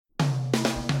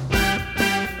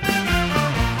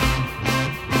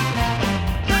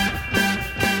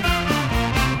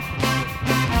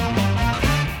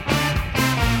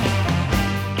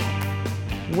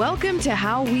Welcome to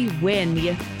How We Win, the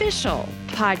official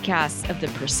podcast of The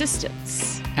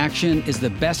Persistence. Action is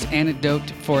the best antidote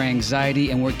for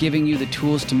anxiety, and we're giving you the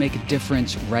tools to make a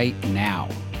difference right now.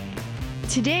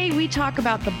 Today, we talk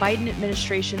about the Biden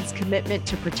administration's commitment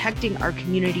to protecting our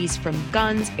communities from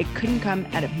guns. It couldn't come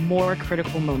at a more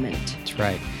critical moment. That's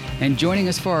right. And joining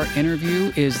us for our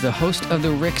interview is the host of The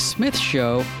Rick Smith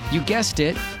Show. You guessed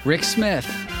it, Rick Smith.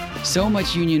 So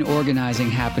much union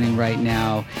organizing happening right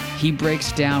now. He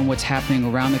breaks down what's happening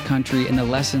around the country and the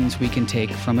lessons we can take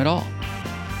from it all.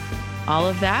 All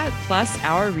of that, plus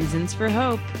our reasons for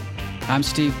hope. I'm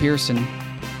Steve Pearson.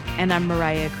 And I'm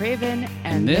Mariah Craven.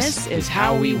 And this is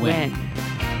How We Win.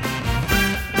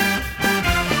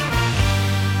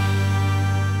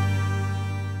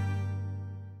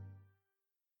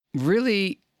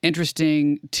 Really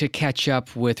interesting to catch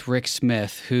up with Rick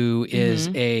Smith, who is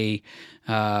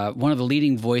one of the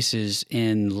leading voices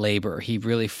in labor. He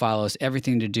really follows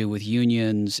everything to do with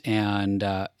unions, and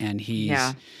he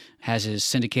has his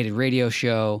syndicated radio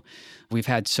show. We've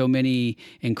had so many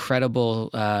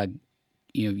incredible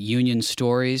union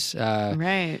stories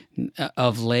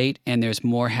of late, and there's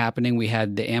more happening. We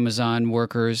had the Amazon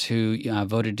workers who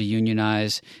voted to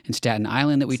unionize in Staten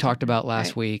Island that we talked about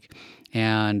last week.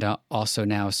 And also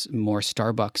now more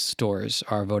Starbucks stores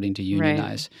are voting to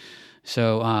unionize. Right.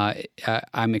 So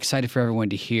I'm excited for everyone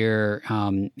to hear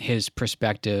his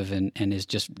perspective and his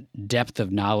just depth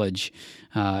of knowledge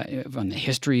on the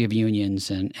history of unions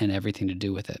and everything to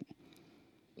do with it.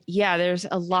 Yeah, there's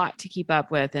a lot to keep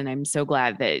up with, and I'm so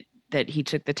glad that he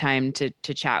took the time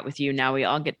to chat with you. Now we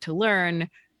all get to learn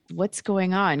what's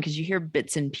going on, because you hear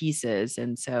bits and pieces.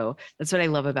 And so that's what I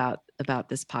love about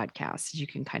this podcast. You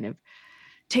can kind of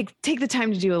take the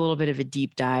time to do a little bit of a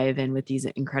deep dive in with these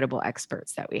incredible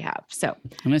experts that we have. So,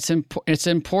 and it's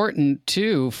important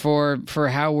too for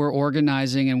how we're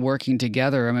organizing and working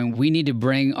together. I mean, we need to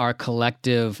bring our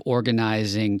collective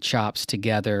organizing chops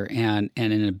together and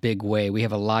in a big way. We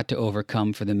have a lot to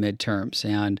overcome for the midterms,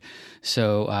 and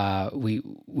so we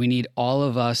need all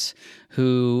of us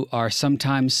who are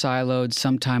sometimes siloed,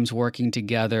 sometimes working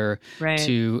together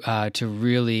to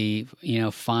really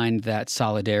find that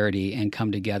solidarity and come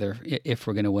together if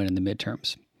we're going to win in the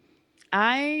midterms.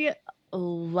 I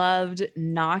loved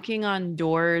knocking on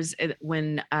doors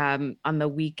when on the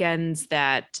weekends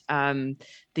that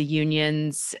the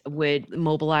unions would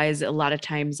mobilize. A lot of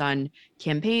times on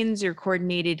campaigns or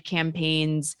coordinated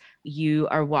campaigns, you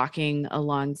are walking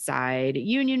alongside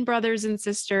union brothers and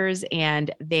sisters,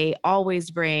 and they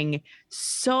always bring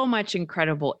so much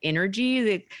incredible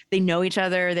energy. They know each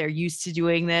other, they're used to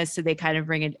doing this, so they kind of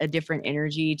bring a different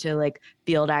energy to like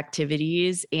field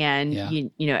activities, and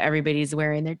everybody's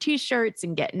wearing their t-shirts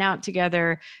and getting out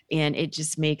together, and it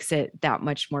just makes it that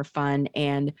much more fun.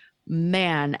 And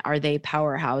man, are they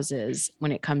powerhouses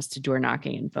when it comes to door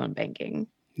knocking and phone banking.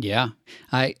 Yeah.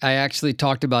 I actually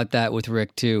talked about that with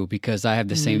Rick too, because I have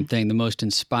the same thing. The most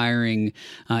inspiring,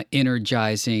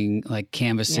 energizing like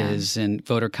canvases and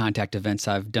voter contact events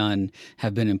I've done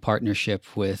have been in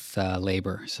partnership with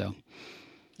labor. So,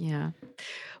 yeah.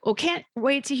 Well, can't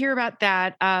wait to hear about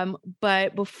that.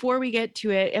 But before we get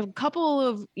to it, a couple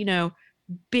of,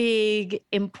 big,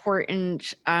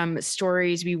 important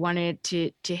stories we wanted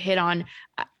to hit on.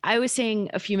 I was saying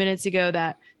a few minutes ago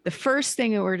that the first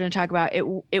thing that we're going to talk about,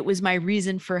 it was my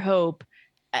reason for hope.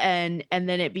 And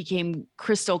then it became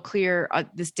crystal clear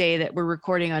this day that we're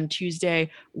recording on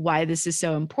Tuesday why this is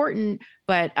so important.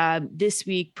 But this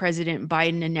week, President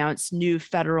Biden announced new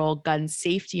federal gun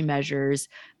safety measures,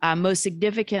 most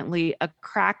significantly a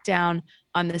crackdown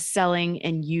on the selling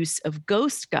and use of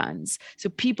ghost guns. So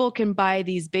people can buy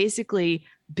these basically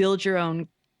build your own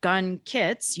gun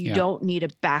kits. You don't need a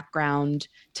background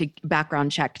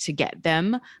check to get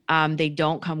them. They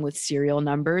don't come with serial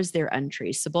numbers. They're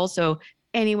untraceable. So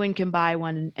anyone can buy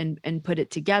one and put it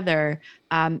together.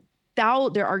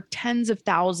 There are tens of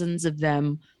thousands of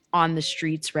them on the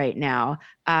streets right now.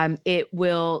 It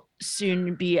will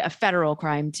soon be a federal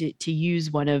crime to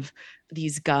use one of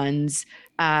these guns.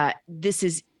 This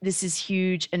is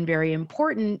huge and very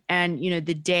important. And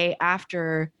the day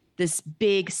after this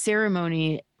big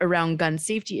ceremony around gun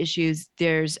safety issues,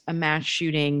 there's a mass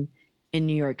shooting in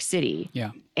New York City.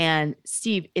 Yeah. And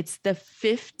Steve, it's the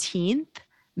 15th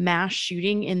mass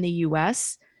shooting in the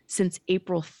US since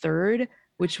April 3rd,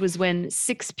 which was when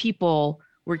 6 people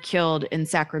were killed in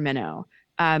Sacramento.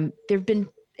 There've been,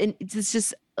 and it's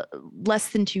just less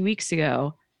than 2 weeks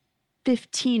ago,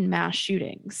 15 mass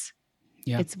shootings.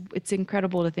 Yeah. It's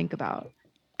incredible to think about.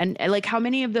 And like how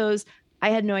many of those, I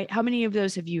had no idea, how many of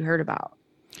those have you heard about?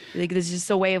 Like this is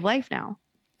just a way of life now.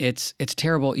 it's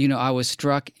terrible. I was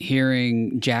struck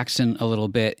hearing Jackson a little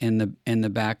bit in the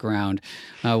background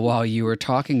while you were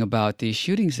talking about these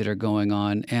shootings that are going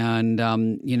on, and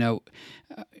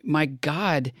my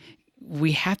God,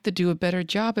 we have to do a better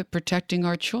job at protecting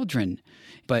our children.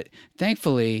 But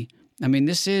thankfully, I mean,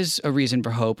 this is a reason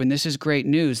for hope, and this is great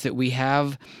news that we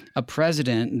have a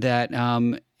president that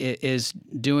is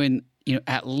doing,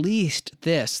 at least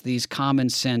these common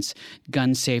sense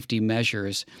gun safety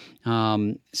measures.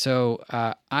 So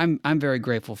I'm very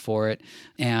grateful for it,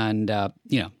 and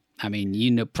I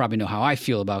mean, probably know how I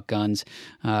feel about guns.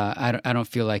 I don't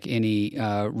feel like any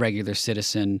regular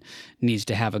citizen needs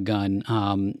to have a gun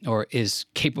or is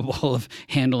capable of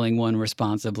handling one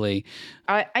responsibly.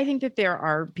 I think that there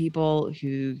are people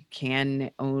who can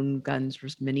own guns,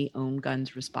 many own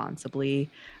guns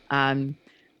responsibly.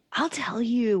 I'll tell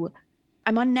you,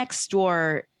 I'm on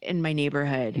Nextdoor in my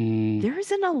neighborhood. There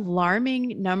is an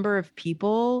alarming number of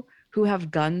people who have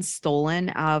guns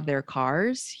stolen out of their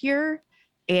cars here.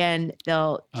 And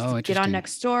they'll get on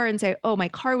Nextdoor and say, oh, my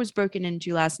car was broken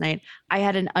into last night. I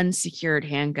had an unsecured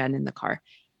handgun in the car.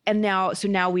 And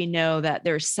now we know that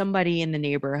there's somebody in the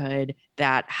neighborhood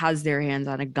that has their hands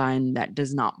on a gun that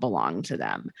does not belong to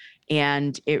them.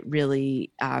 And it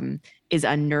really is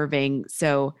unnerving.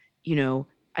 So,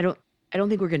 I don't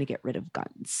think we're going to get rid of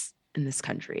guns in this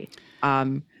country.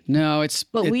 No,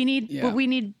 we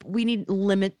need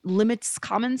limits,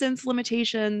 common sense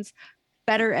limitations,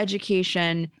 better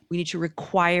education. We need to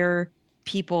require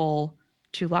people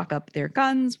to lock up their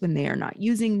guns when they are not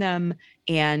using them.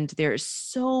 And there's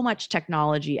so much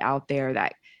technology out there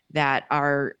that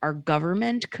our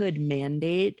government could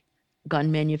mandate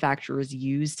gun manufacturers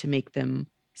use to make them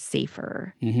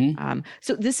safer.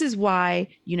 So this is why,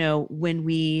 when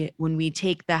we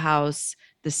take the House,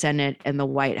 the Senate, and the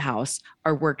White House,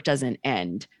 our work doesn't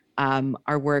end.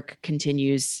 Our work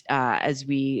continues as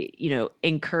we,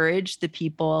 encourage the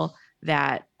people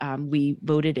that we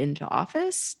voted into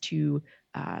office to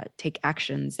take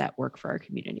actions that work for our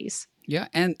communities. Yeah,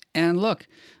 and look,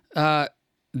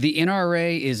 the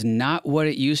NRA is not what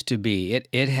it used to be.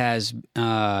 It has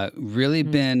really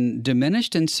been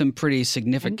diminished in some pretty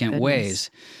significant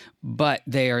ways. But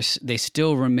they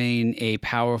still remain a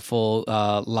powerful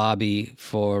lobby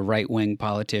for right-wing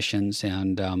politicians,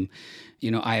 and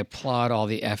I applaud all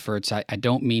the efforts. I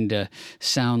don't mean to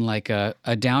sound like a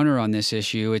downer on this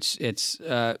issue. It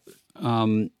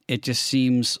just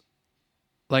seems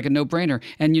like a no-brainer.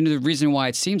 And the reason why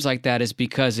it seems like that is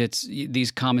because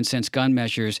these common sense gun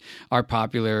measures are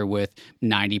popular with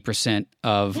 90%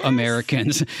 of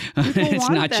Americans. It's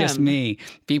not just me.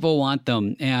 People want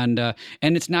them. And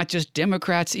it's not just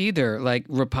Democrats either. Like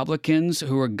Republicans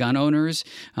who are gun owners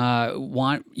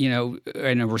want,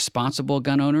 and responsible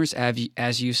gun owners,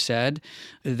 as you said,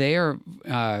 they are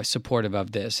supportive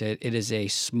of this. It is a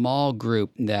small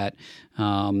group that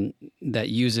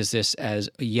uses this as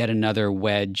yet another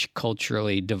wedge,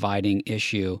 culturally dividing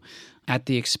issue at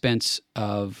the expense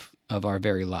of our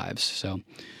very lives. So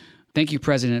thank you,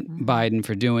 President Biden,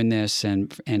 for doing this, and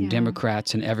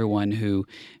Democrats and everyone who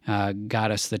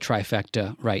got us the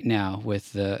trifecta right now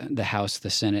with the House, the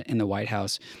Senate, and the White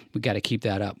House. We got to keep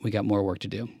that up. We got more work to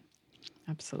do.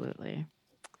 Absolutely.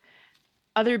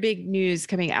 Other big news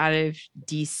coming out of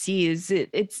DC is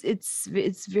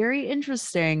it's very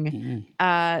interesting.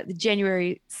 The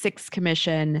January 6th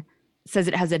Commission says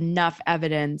it has enough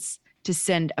evidence to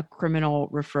send a criminal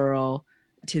referral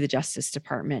to the Justice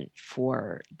Department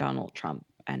for Donald Trump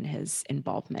and his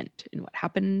involvement in what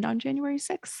happened on January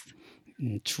 6th.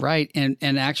 That's right. And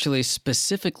actually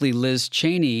specifically Liz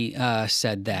Cheney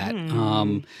said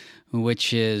that,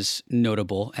 which is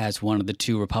notable as one of the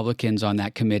two Republicans on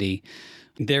that committee.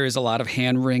 There is a lot of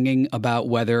hand-wringing about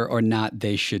whether or not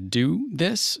they should do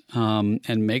this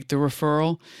and make the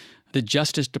referral. The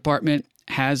Justice Department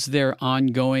has their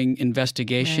ongoing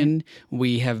investigation. Right.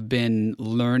 We have been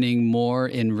learning more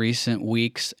in recent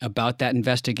weeks about that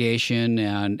investigation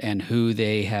and who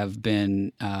they have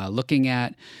been looking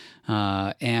at.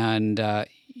 The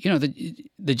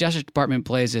Justice Department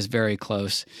plays this very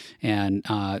close, and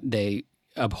they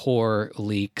abhor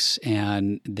leaks,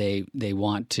 and they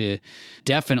want to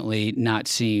definitely not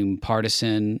seem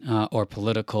partisan or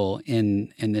political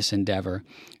in this endeavor.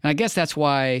 And I guess that's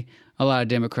why a lot of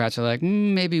Democrats are like,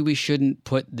 maybe we shouldn't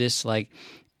put this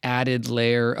added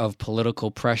layer of political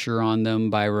pressure on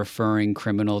them by referring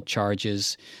criminal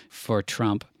charges for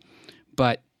Trump.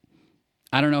 But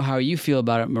I don't know how you feel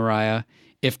about it, Mariah.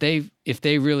 If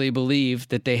they really believe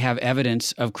that they have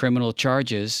evidence of criminal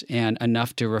charges and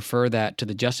enough to refer that to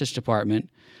the Justice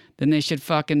Department, then they should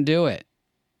fucking do it.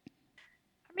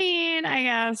 I mean, fine, I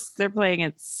guess. They're playing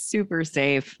it super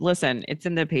safe. Listen, it's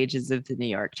in the pages of the New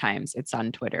York Times. It's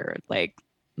on Twitter. Like,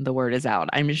 the word is out.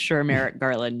 I'm sure Merrick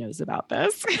Garland knows about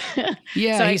this.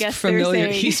 Yeah, so I he's guess familiar.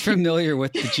 saying... He's familiar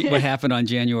with what happened on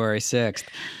January 6th.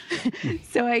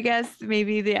 So I guess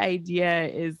maybe the idea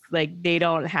is like they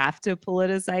don't have to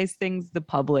politicize things. The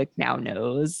public now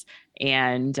knows,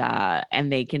 and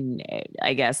they can,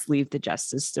 I guess, leave the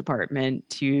Justice Department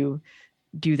to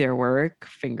do their work.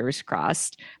 Fingers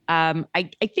crossed. I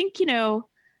think,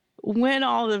 when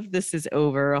all of this is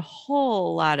over, a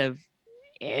whole lot of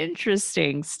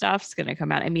interesting stuff's going to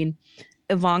come out. I mean,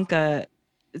 Ivanka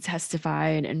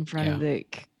testified in front of the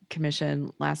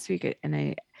commission last week,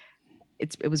 and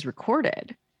it was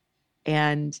recorded,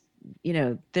 and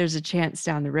there's a chance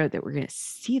down the road that we're going to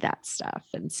see that stuff.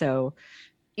 And so,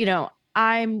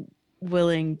 I'm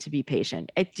willing to be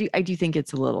patient. I do think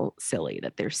it's a little silly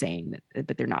that they're saying that,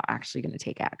 but they're not actually going to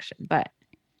take action. But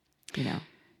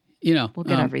we'll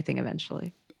get everything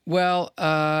eventually. Well,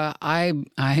 I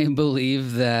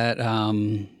believe that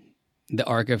the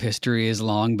arc of history is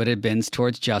long, but it bends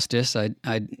towards justice.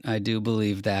 I do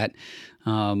believe that,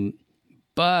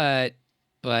 but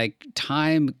like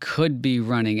time could be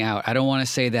running out. I don't want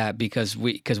to say that because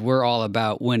we're all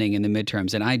about winning in the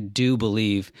midterms, and I do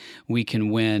believe we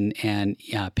can win and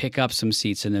pick up some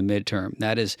seats in the midterm.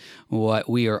 That is what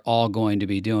we are all going to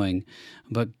be doing.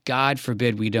 But God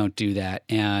forbid we don't do that.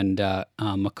 And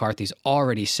McCarthy's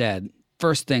already said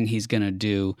first thing he's going to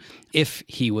do if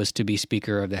he was to be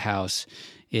Speaker of the House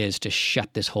is to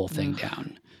shut this whole thing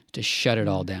down. To shut it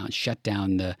all down, shut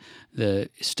down the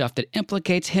stuff that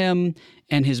implicates him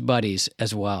and his buddies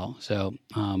as well. So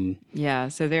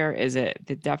so there is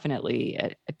definitely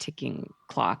a ticking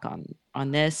clock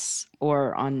on this,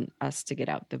 or on us to get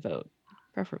out the vote,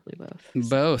 preferably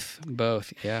both.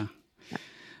 Both, yeah.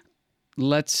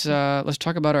 Let's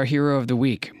talk about our hero of the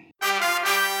week.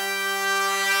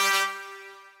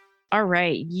 All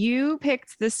right, you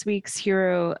picked this week's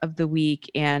hero of the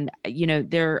week, and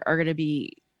there are going to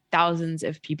be thousands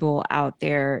of people out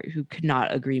there who could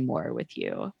not agree more with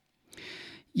you.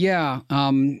 Yeah,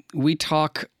 we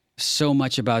talk so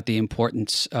much about the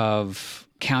importance of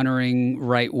countering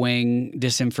right-wing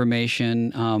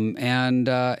disinformation,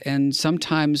 and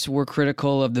sometimes we're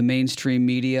critical of the mainstream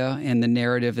media and the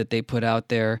narrative that they put out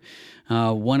there.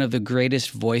 One of the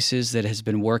greatest voices that has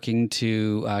been working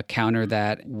to counter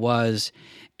that was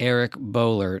Eric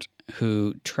Boehlert,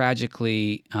 who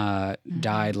tragically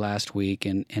died last week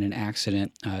in an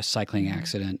accident, cycling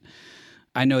accident.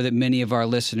 I know that many of our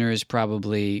listeners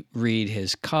probably read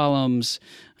his columns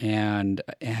and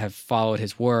have followed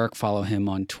his work, follow him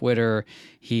on Twitter.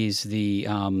 He's the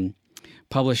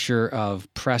publisher of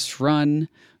Press Run,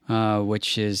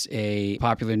 which is a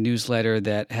popular newsletter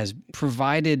that has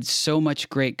provided so much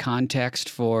great context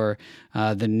for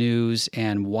the news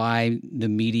and why the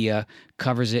media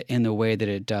covers it in the way that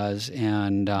it does.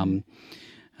 And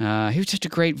he was just a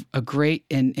great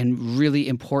and really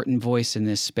important voice in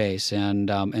this space.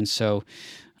 And so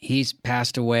he's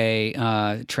passed away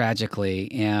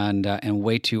tragically and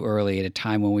way too early at a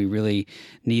time when we really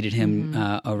needed him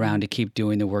around to keep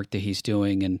doing the work that he's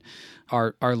doing. And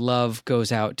our love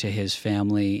goes out to his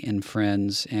family and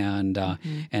friends, and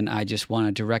I just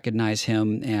wanted to recognize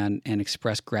him and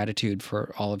express gratitude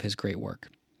for all of his great work.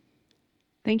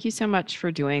 Thank you so much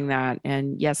for doing that.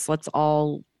 And yes, let's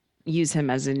all use him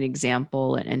as an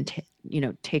example and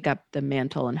take up the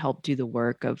mantle and help do the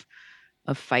work of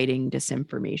fighting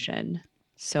disinformation.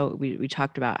 So we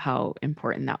talked about how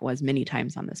important that was many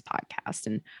times on this podcast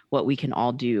and what we can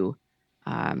all do.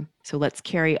 So let's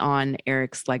carry on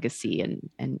Eric's legacy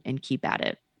and keep at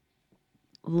it.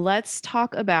 Let's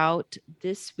talk about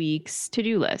this week's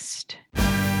to-do list.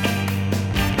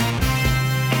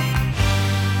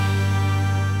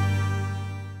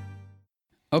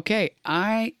 Okay,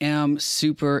 I am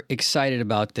super excited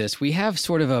about this. We have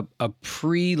sort of a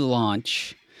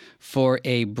pre-launch for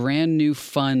a brand new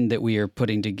fund that we are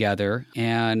putting together,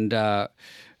 and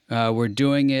we're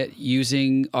doing it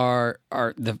using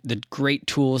the great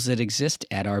tools that exist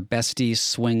at our besties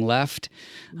Swing Left,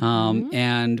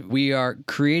 and we are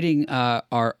creating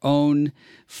our own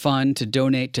fund to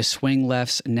donate to Swing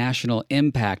Left's National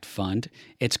Impact Fund.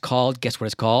 It's called, guess what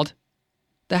it's called?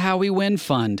 The How We Win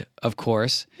Fund, of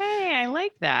course. Hey, I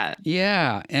like that.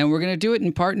 Yeah, and we're going to do it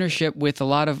in partnership with a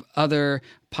lot of other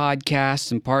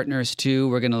podcasts and partners too.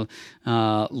 We're going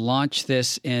to launch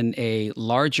this in a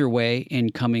larger way in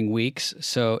coming weeks,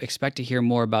 so expect to hear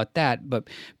more about that. But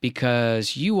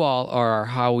because you all are our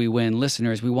How We Win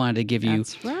listeners, we wanted to give you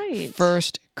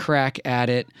first crack at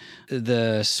it.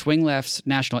 The Swing Left's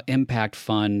National Impact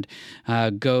Fund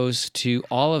goes to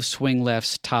all of Swing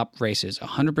Left's top races.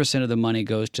 100% of the money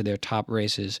goes to their top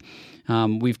races.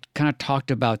 We've kind of talked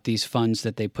about these funds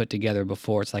that they put together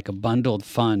before. It's like a bundled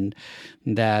fund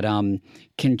that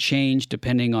can change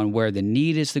depending on where the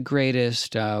need is the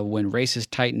greatest. When races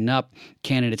tighten up,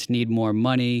 candidates need more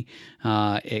money.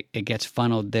 It gets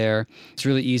funneled there. It's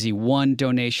really easy. One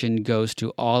donation goes to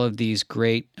all of these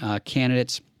great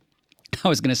candidates. I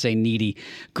was going to say needy.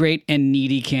 Great and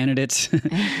needy candidates.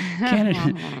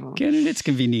 Candidates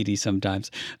can be needy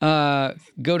sometimes. Go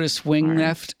to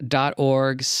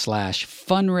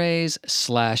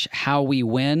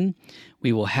swingleft.org/fundraise/howwewin.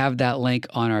 We will have that link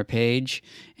on our page.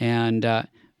 And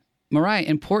Mariah,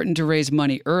 important to raise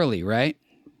money early, right?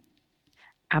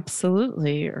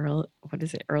 Absolutely. What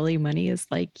is it? Early money is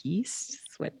like yeast.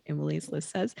 That's what Emily's list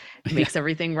says. It makes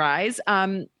everything rise.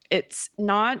 It's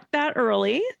not that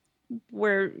early.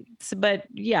 But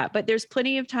there's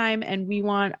plenty of time, and we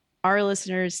want our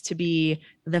listeners to be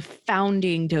the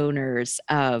founding donors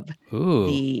of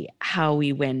the How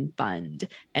We Win Fund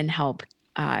and help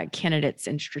candidates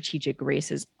in strategic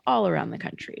races all around the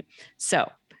country. So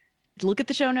look at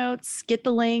the show notes, get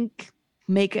the link,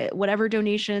 make whatever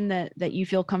donation that you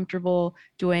feel comfortable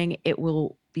doing. It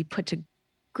will be put to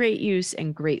great use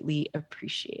and greatly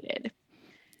appreciated.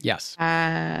 Yes.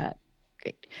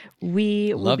 Great.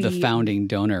 We love the founding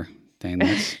donor thing.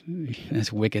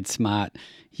 That's wicked smart.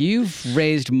 You've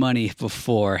raised money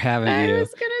before, haven't you? I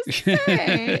was gonna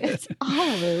say it's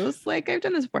almost like I've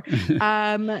done this before.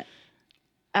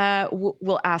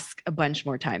 We'll ask a bunch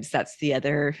more times. That's the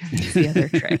other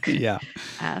trick. Yeah.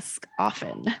 Ask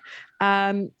often.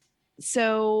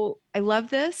 So I love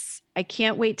this. I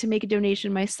can't wait to make a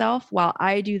donation myself. While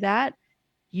I do that,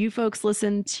 you folks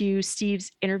listen to Steve's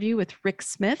interview with Rick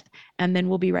Smith, and then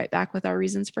we'll be right back with our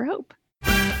reasons for hope.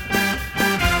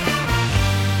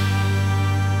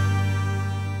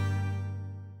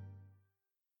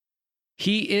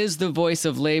 He is the voice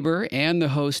of labor and the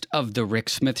host of The Rick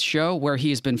Smith Show, where he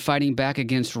has been fighting back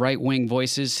against right-wing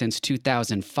voices since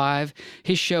 2005.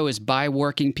 His show is by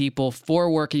working people, for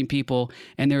working people,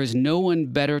 and there is no one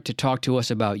better to talk to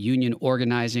us about union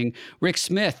organizing. Rick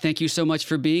Smith, thank you so much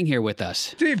for being here with us.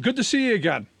 Steve, good to see you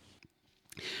again.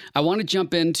 I want to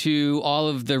jump into all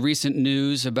of the recent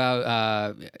news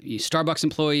about Starbucks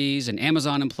employees and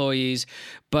Amazon employees.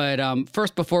 But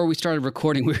first, before we started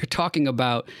recording, we were talking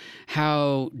about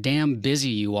how damn busy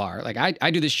you are. Like I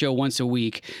do this show once a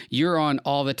week. You're on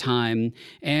all the time,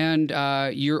 and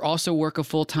you also work a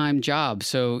full-time job.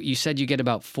 So you said you get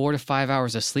about 4 to 5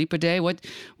 hours of sleep a day. What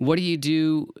do you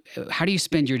do? How do you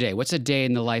spend your day? What's a day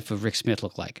in the life of Rick Smith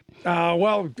look like?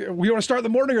 Well, we want to start in the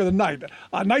morning or the night.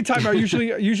 Nighttime, I usually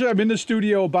I'm in the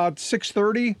studio about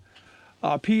 6:30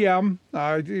 p.m.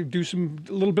 I do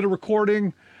a little bit of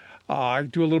recording. I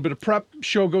do a little bit of prep.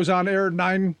 Show goes on air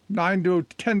 9 to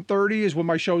 10:30 is when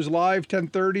my show's live.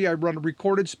 10:30, I run a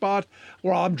recorded spot.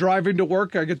 While I'm driving to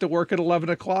work, I get to work at 11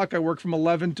 o'clock. I work from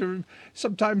 11 to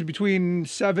sometimes between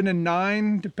 7 and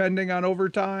 9, depending on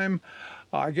overtime.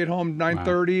 I get home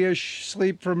 9:30-ish,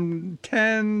 sleep from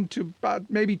 10 to about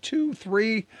maybe 2,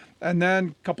 3, and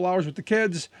then a couple hours with the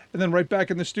kids, and then right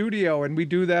back in the studio. And we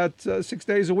do that 6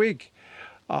 days a week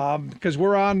because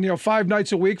we're on 5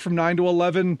 nights a week from 9 to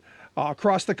 11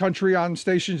 across the country on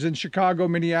stations in Chicago,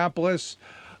 Minneapolis,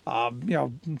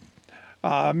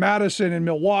 Madison and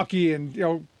Milwaukee,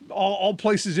 and all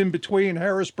places in between,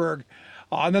 Harrisburg.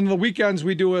 And then the weekends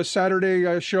we do a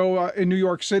Saturday show in New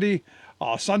York City.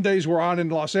 Sundays we're on in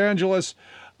Los Angeles.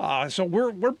 So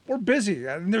we're busy,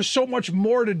 and there's so much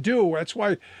more to do. That's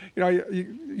why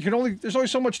there's only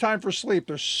so much time for sleep.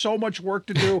 There's so much work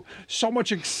to do, so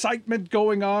much excitement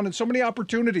going on, and so many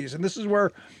opportunities. And this is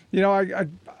where I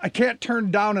can't turn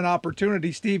down an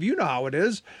opportunity, Steve. You know how it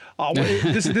is.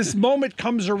 This moment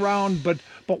comes around, but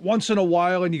once in a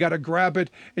while, and you got to grab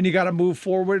it and you got to move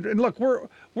forward. And look, we're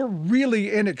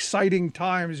really in exciting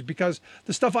times because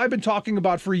the stuff I've been talking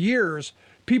about for years,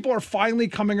 people are finally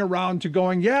coming around to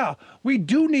going, yeah, we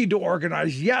do need to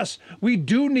organize. Yes, we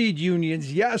do need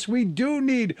unions. Yes, we do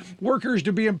need workers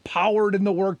to be empowered in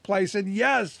the workplace. And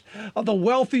yes, the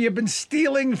wealthy have been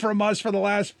stealing from us for the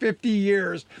last 50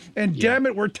 years. And damn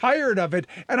it, we're tired of it.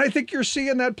 And I think you're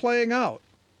seeing that playing out.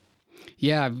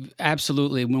 Yeah,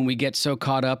 absolutely. When we get so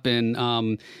caught up in,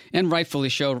 and rightfully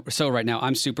so right now,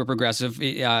 I'm super progressive,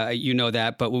 you know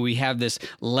that, but when we have this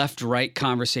left-right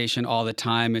conversation all the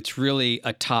time, it's really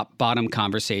a top-bottom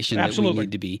conversation that we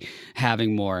need to be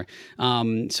having more.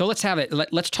 So let's have it.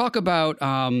 Let's talk about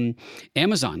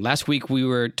Amazon. Last week, we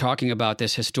were talking about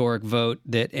this historic vote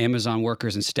that Amazon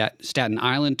workers in Staten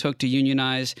Island took to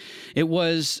unionize. It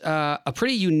was a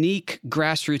pretty unique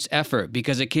grassroots effort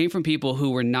because it came from people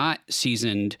who were not seasoned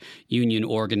union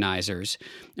organizers.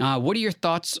 What are your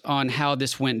thoughts on how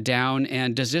this went down,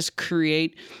 and does this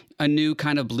create a new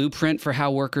kind of blueprint for how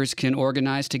workers can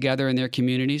organize together in their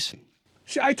communities?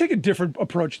 See, I take a different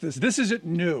approach to this. This isn't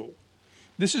new.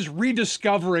 This is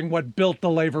rediscovering what built the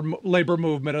labor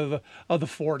movement of the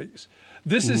 40s.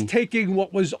 This is taking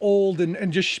what was old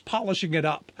and just polishing it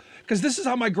up, because this is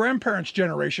how my grandparents'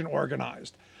 generation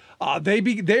organized. They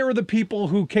were the people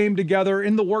who came together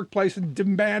in the workplace and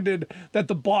demanded that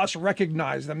the boss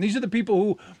recognize them. These are the people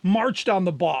who marched on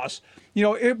the boss. You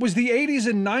know, it was the 80s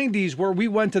and 90s where we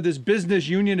went to this business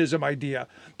unionism idea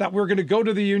that we're going to go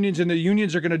to the unions and the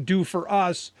unions are going to do for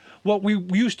us what we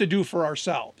used to do for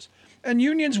ourselves. And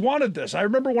unions wanted this. I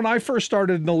remember when I first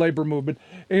started in the labor movement,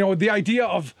 you know, the idea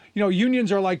of, you know,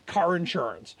 unions are like car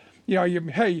insurance. You know, you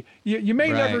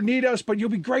may never need us, but you'll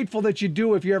be grateful that you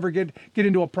do if you ever get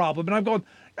into a problem. And I'm going,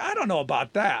 I don't know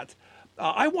about that.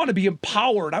 I want to be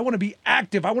empowered. I want to be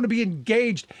active. I want to be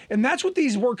engaged. And that's what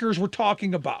these workers were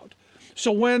talking about.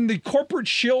 So when the corporate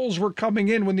shills were coming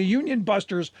in, when the union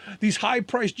busters, these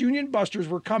high-priced union busters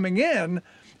were coming in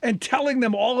and telling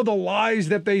them all of the lies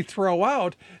that they throw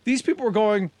out, these people were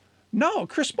going, no,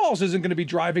 Chris Smalls isn't going to be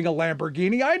driving a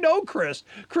Lamborghini. I know Chris.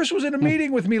 Chris was in a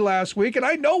meeting with me last week, and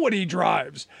I know what he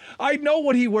drives. I know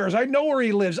what he wears. I know where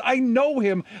he lives. I know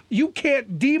him. You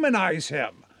can't demonize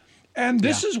him. And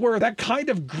this is where that kind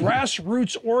of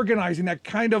grassroots organizing, that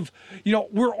kind of, you know,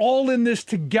 we're all in this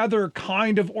together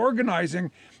kind of organizing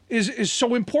is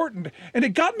so important. And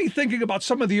it got me thinking about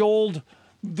some of the old,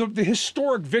 the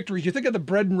historic victories. You think of the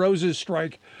Bread and Roses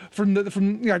strike from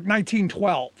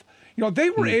 1912. You know, they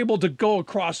were able to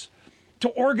to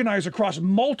organize across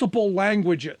multiple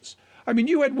languages. I mean,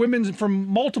 you had women from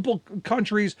multiple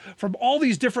countries, from all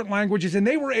these different languages, and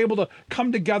they were able to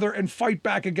come together and fight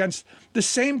back against the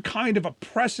same kind of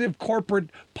oppressive corporate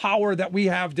power that we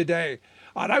have today.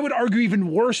 And I would argue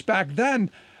even worse back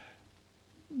then.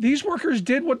 These workers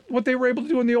did what they were able to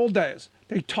do in the old days.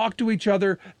 They talked to each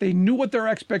other. They knew what their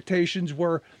expectations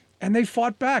were, and they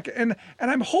fought back. And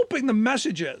I'm hoping the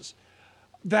message is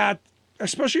that,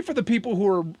 especially for the people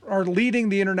who are leading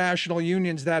the international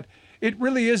unions, that it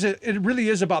really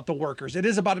is about the workers. It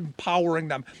is about empowering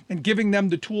them and giving them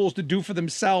the tools to do for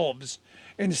themselves,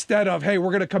 instead of, hey,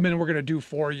 we're going to come in and we're going to do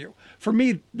for you. For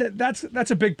me, that's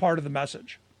a big part of the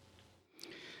message.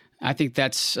 I think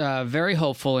that's very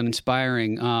hopeful and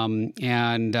inspiring.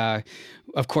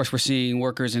 Of course, we're seeing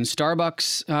workers in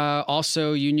Starbucks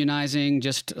also unionizing.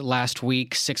 Just last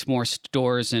week, 6 more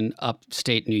stores in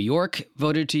upstate New York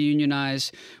voted to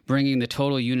unionize, bringing the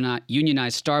total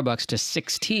unionized Starbucks to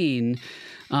 16.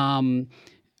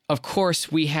 Of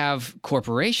course, we have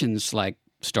corporations like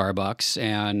Starbucks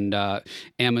and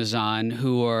Amazon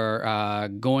who are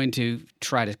going to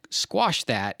try to squash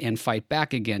that and fight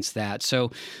back against that.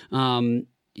 So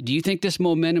do you think this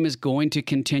momentum is going to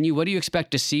continue? What do you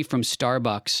expect to see from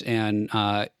Starbucks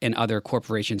and other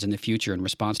corporations in the future in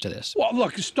response to this? Well,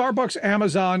 look, Starbucks,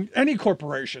 Amazon, any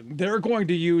corporation, they're going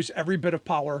to use every bit of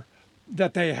power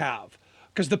that they have,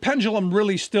 because the pendulum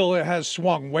really still has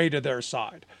swung way to their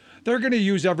side. They're going to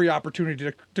use every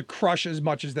opportunity to crush as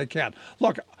much as they can.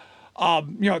 Look,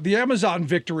 the Amazon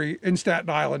victory in Staten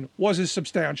Island was a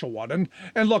substantial one.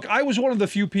 And look, I was one of the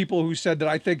few people who said that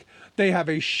I think they have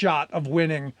a shot of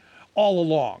winning all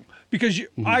along. Because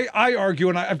I argue,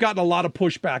 and I've gotten a lot of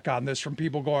pushback on this from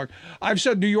people going, I've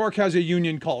said New York has a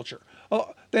union culture.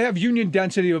 They have union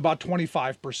density of about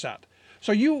 25%.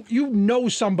 So you know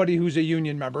somebody who's a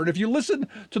union member. And if you listen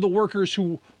to the workers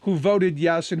who voted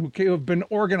yes and who have been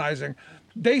organizing,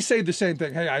 they say the same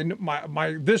thing. Hey, I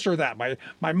my this or that,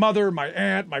 my mother, my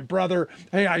aunt, my brother.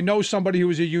 Hey, I know somebody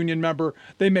who is a union member.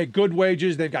 They make good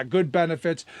wages. They've got good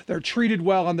benefits. They're treated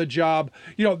well on the job.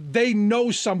 You know, they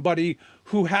know somebody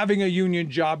who, having a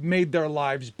union job, made their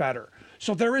lives better.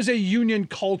 So there is a union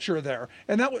culture there.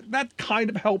 And that kind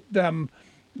of helped them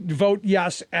vote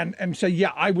yes and say,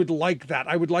 yeah, I would like that.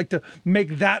 I would like to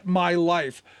make that my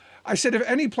life. I said, if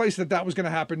any place that was going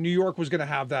to happen, New York was going to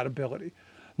have that ability.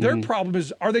 Their problem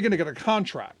is, are they going to get a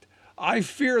contract? I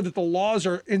fear that the laws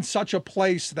are in such a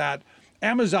place that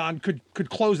Amazon could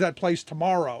close that place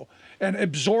tomorrow and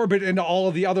absorb it into all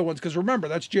of the other ones. Because remember,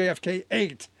 that's JFK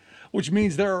 8, which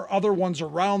means there are other ones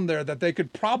around there that they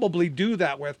could probably do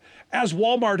that with, as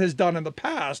Walmart has done in the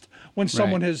past when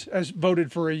someone has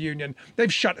voted for a union.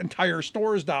 They've shut entire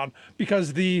stores down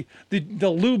because the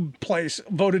lube place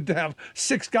voted to have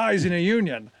 6 guys in a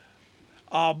union.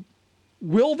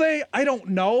 Will they? I don't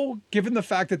know, given the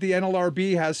fact that the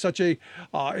NLRB has such a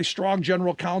strong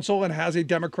general counsel and has a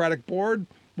Democratic board.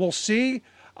 We'll see.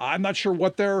 I'm not sure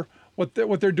what they're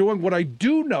doing. What I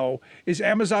do know is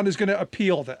Amazon is going to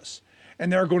appeal this,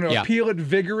 and they're going to appeal it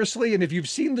vigorously. And if you've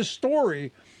seen the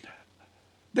story,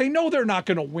 they know they're not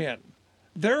going to win.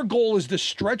 Their goal is to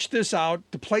stretch this out,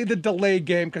 to play the delay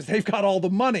game because they've got all the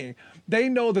money. They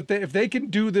know that if they can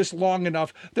do this long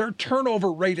enough, their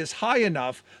turnover rate is high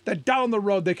enough that down the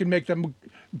road they can make them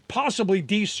possibly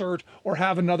desert or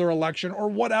have another election or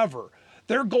whatever.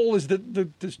 Their goal is to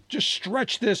just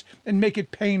stretch this and make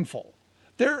it painful.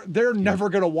 They're never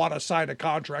going to want to sign a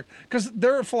contract because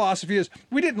their philosophy is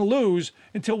we didn't lose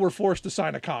until we're forced to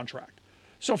sign a contract.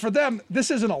 So for them, this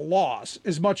isn't a loss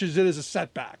as much as it is a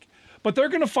setback. But they're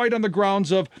going to fight on the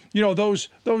grounds of, those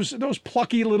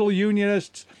plucky little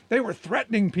unionists. They were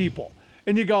threatening people.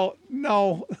 And you go,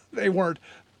 no, they weren't.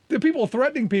 The people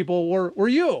threatening people were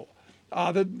you.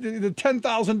 The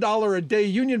 $10,000 a day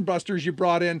union busters you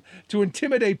brought in to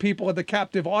intimidate people at the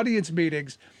captive audience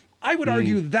meetings. I would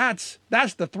argue that's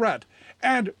the threat.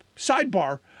 And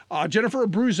sidebar, Jennifer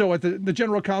Abruzzo at the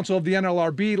General Counsel of the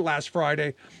NLRB last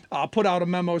Friday put out a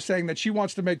memo saying that she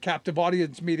wants to make captive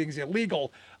audience meetings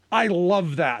illegal. I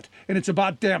love that, and it's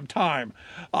about damn time.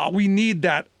 We need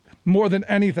that more than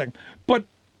anything. But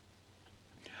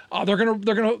they're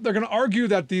gonna argue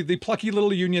that the plucky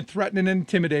little union threatened and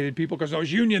intimidated people because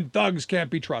those union thugs can't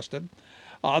be trusted.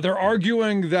 They're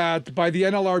arguing that by the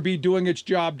NLRB doing its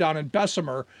job down in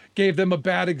Bessemer gave them a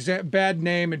bad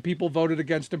name and people voted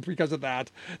against them because of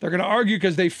that. They're going to argue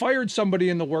because they fired somebody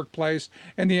in the workplace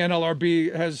and the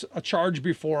NLRB has a charge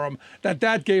before them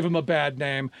that gave them a bad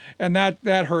name and that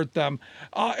hurt them.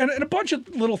 And a bunch of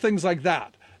little things like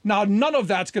that. Now, none of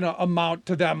that's going to amount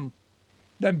to them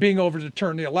being over to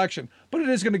turn the election, but it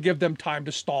is going to give them time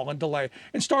to stall and delay.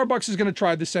 And Starbucks is going to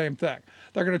try the same thing.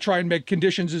 They're going to try and make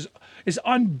conditions as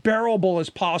unbearable as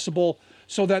possible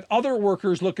so that other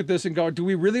workers look at this and go, do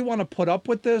we really want to put up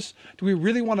with this? Do we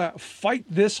really want to fight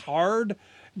this hard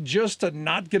just to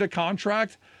not get a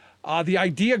contract? The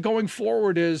idea going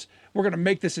forward is we're going to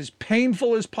make this as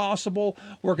painful as possible.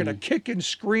 We're going to kick and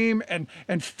scream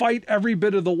and fight every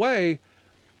bit of the way.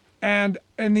 And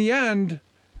in the end,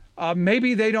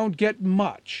 maybe they don't get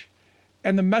much.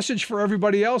 And the message for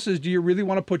everybody else is, do you really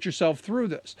want to put yourself through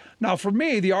this? Now, for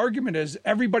me, the argument is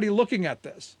everybody looking at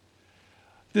this.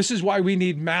 This is why we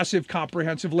need massive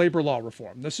comprehensive labor law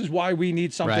reform. This is why we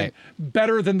need something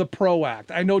better than the PRO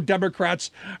Act. I know Democrats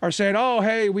are saying, oh,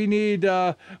 hey, we needed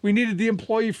the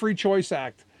Employee Free Choice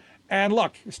Act. And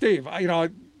look, Steve,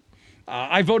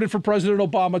 I voted for President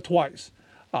Obama twice.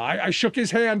 I shook his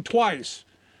hand twice.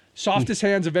 Softest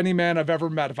hands of any man I've ever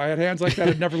met. If I had hands like that,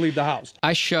 I'd never leave the house.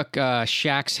 I shook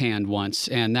Shaq's hand once,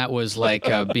 and that was like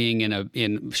being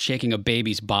in shaking a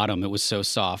baby's bottom. It was so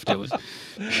soft. It was.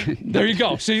 There you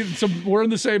go. See, so we're in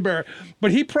the same area.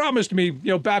 But he promised me,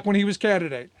 back when he was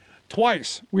candidate,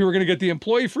 twice we were going to get the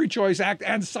Employee Free Choice Act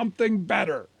and something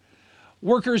better.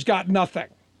 Workers got nothing.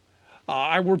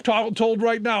 We're told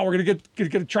right now we're going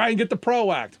to try and get the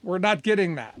PRO Act. We're not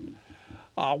getting that.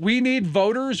 We need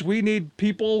voters. We need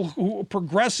people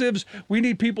progressives. We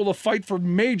need people to fight for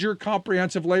major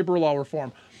comprehensive labor law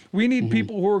reform. We need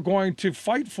people who are going to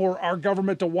fight for our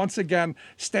government to once again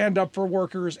stand up for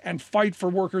workers and fight for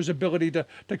workers' ability to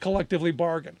collectively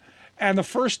bargain. And the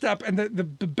first step and the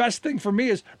best thing for me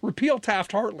is repeal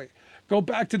Taft-Hartley. Go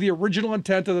back to the original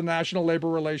intent of the National Labor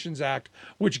Relations Act,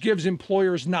 which gives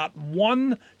employers not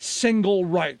one single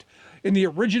right. In the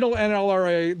original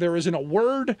NLRA, there isn't a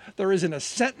word, there isn't a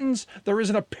sentence, there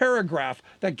isn't a paragraph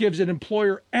that gives an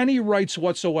employer any rights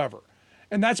whatsoever.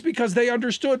 And that's because they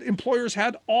understood employers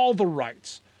had all the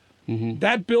rights.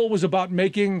 That bill was about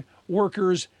making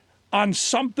workers on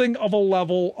something of a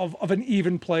level of an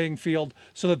even playing field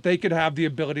so that they could have the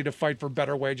ability to fight for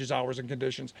better wages, hours, and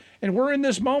conditions. And we're in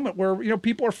this moment where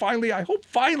people are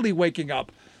finally waking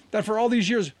up that for all these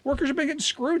years, workers have been getting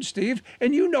screwed, Steve,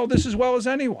 and you know this as well as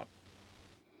anyone.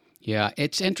 Yeah,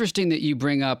 it's interesting that you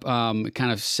bring up kind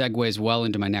of segues well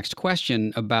into my next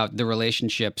question about the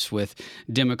relationships with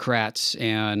Democrats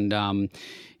and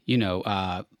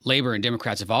Labor and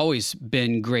Democrats have always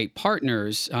been great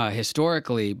partners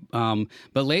historically.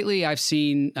 But lately I've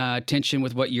seen tension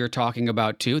with what you're talking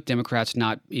about too, with Democrats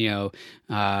not,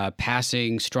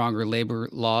 passing stronger labor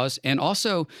laws, and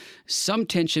also some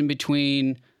tension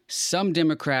between some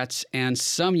Democrats and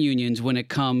some unions when it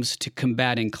comes to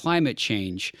combating climate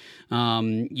change.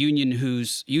 Unions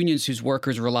whose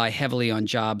workers rely heavily on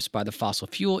jobs by the fossil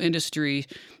fuel industry,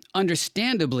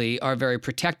 understandably, are very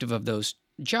protective of those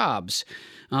jobs.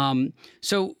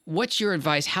 So what's your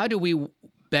advice? How do we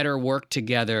better work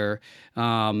together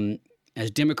as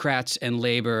Democrats and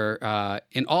labor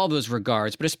in all those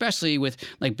regards, but especially with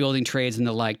like building trades and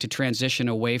the like, to transition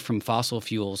away from fossil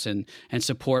fuels and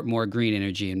support more green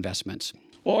energy investments?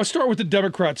 Well, I'll start with the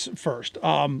Democrats first.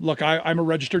 Look, I'm a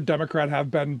registered Democrat, have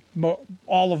been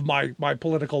all of my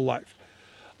political life.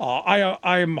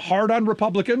 I am hard on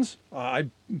Republicans.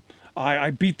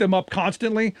 I beat them up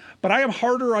constantly, but I am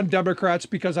harder on Democrats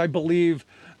because I believe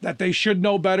that they should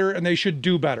know better and they should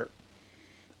do better.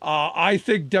 I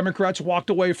think Democrats walked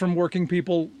away from working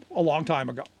people a long time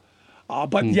ago,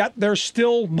 but yet they're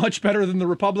still much better than the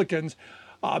Republicans.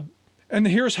 And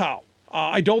here's how.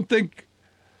 I don't think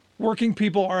working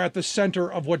people are at the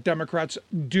center of what Democrats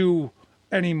do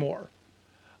anymore.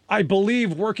 I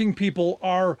believe working people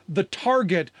are the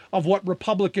target of what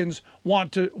Republicans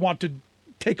want to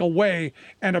take away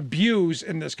and abuse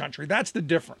in this country. That's the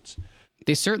difference.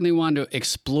 They certainly want to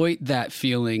exploit that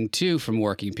feeling too from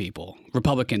working people.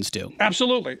 Republicans do.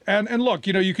 Absolutely. And look,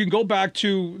 you can go back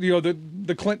to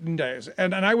the Clinton days,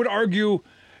 and I would argue,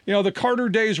 the Carter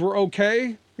days were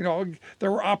okay.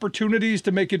 There were opportunities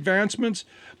to make advancements,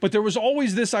 but there was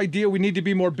always this idea we need to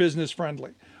be more business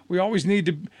friendly. We always need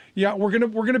to, we're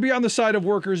gonna be on the side of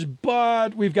workers,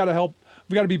 but we've got to help.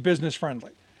 We've got to be business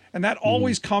friendly, and that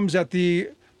always comes at the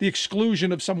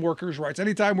exclusion of some workers' rights.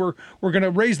 Anytime we're going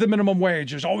to raise the minimum wage,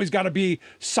 there's always got to be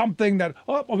something that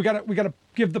we got to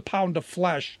give the pound of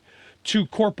flesh to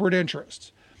corporate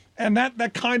interests, and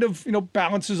that kind of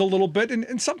balances a little bit.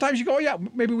 And sometimes you go, yeah,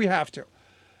 maybe we have to.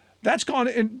 That's gone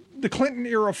in the Clinton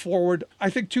era forward, I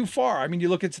think, too far. I mean, you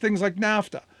look at things like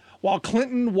NAFTA. While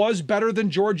Clinton was better than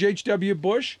George H.W.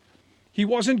 Bush, he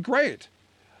wasn't great.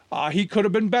 He could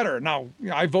have been better. Now,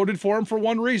 I voted for him for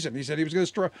one reason. He said he was going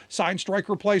to sign strike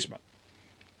replacement.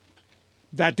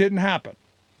 That didn't happen.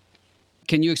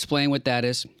 Can you explain what that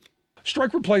is?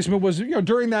 Strike replacement was,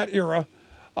 during that era,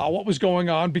 what was going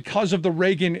on because of the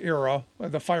Reagan era,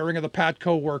 the firing of the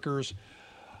Patco workers,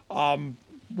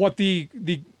 what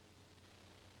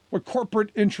corporate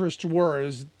interests were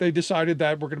is they decided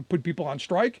that we're going to put people on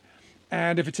strike.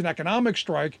 And if it's an economic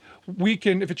strike,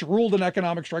 if it's ruled an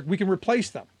economic strike, we can replace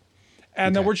them.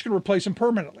 And then we're just going to replace them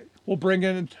permanently. We'll bring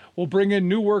in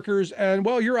new workers, and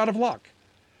you're out of luck.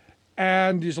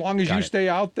 And as long as you stay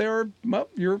out there,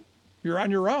 you're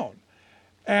on your own.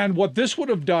 And what this would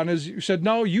have done is you said,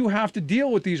 no, you have to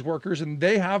deal with these workers, and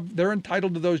they're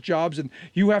entitled to those jobs, and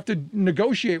you have to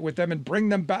negotiate with them and bring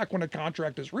them back when a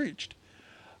contract is reached.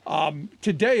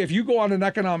 Today, if you go on an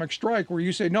economic strike where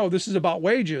you say, no, this is about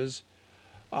wages,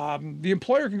 the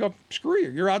employer can go, screw you.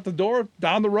 You're out the door,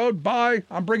 down the road, bye.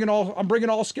 I'm bringing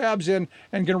all scabs in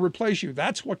and going to replace you.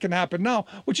 That's what can happen now,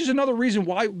 which is another reason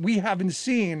why we haven't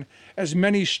seen as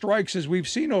many strikes as we've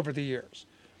seen over the years,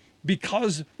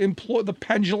 because the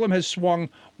pendulum has swung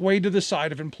way to the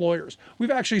side of employers. We've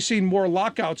actually seen more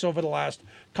lockouts over the last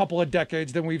couple of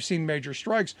decades than we've seen major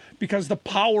strikes, because the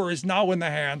power is now in the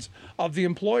hands of the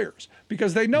employers,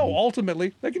 because they know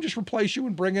ultimately they can just replace you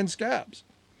and bring in scabs.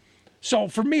 So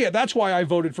for me, that's why I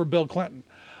voted for Bill Clinton.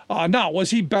 Now, was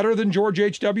he better than George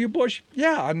H.W. Bush?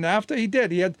 Yeah, on NAFTA he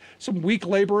did. He had some weak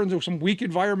labor and some weak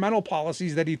environmental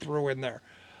policies that he threw in there.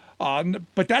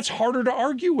 But that's harder to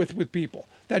argue with people,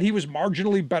 that he was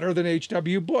marginally better than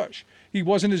H.W. Bush. He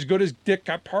wasn't as good as Dick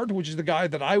Gephardt, which is the guy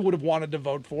that I would have wanted to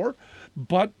vote for.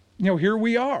 But, here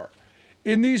we are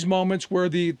in these moments where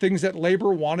the things that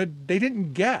labor wanted, they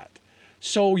didn't get.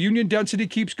 So union density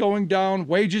keeps going down,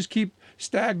 wages keep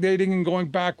stagnating and going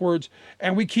backwards,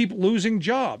 and we keep losing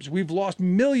jobs. We've lost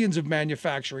millions of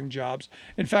manufacturing jobs.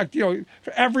 In fact,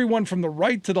 everyone from the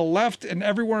right to the left and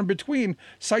everywhere in between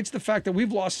cites the fact that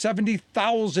we've lost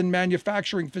 70,000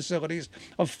 manufacturing facilities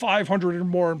of 500 or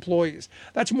more employees.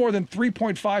 That's more than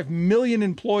 3.5 million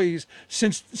employees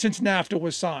since NAFTA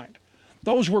was signed.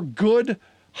 Those were good,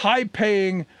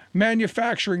 high-paying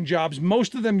manufacturing jobs,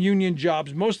 most of them union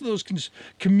jobs, most of those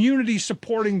community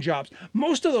supporting jobs,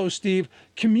 most of those, Steve,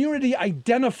 community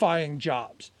identifying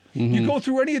jobs. You go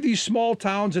through any of these small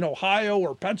towns in Ohio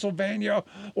or Pennsylvania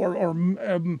or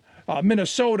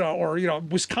Minnesota or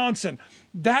Wisconsin,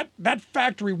 that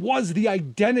factory was the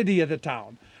identity of the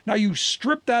town. Now you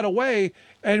strip that away,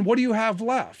 and what do you have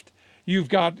left? You've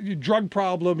got drug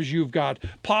problems, you've got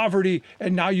poverty,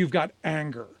 and now you've got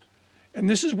anger. And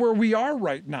this is where we are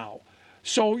right now.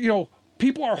 So,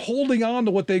 people are holding on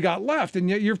to what they got left. And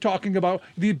yet you're talking about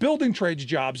the building trades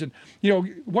jobs. And,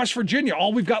 West Virginia,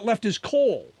 all we've got left is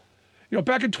coal.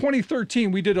 Back in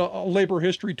 2013, we did a labor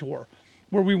history tour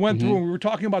where we went through and we were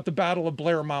talking about the Battle of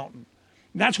Blair Mountain.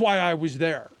 And that's why I was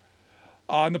there.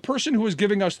 And the person who was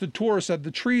giving us the tour said,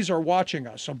 the trees are watching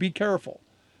us, so be careful.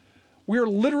 We are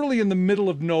literally in the middle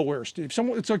of nowhere, Steve.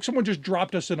 It's like someone just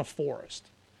dropped us in a forest.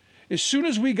 As soon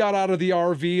as we got out of the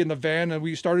RV and the van and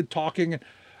we started talking,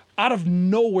 out of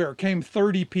nowhere came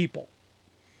 30 people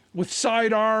with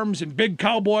sidearms and big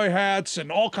cowboy hats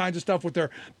and all kinds of stuff with their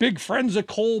big Friends of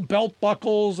Coal belt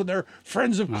buckles and their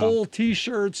Friends of Coal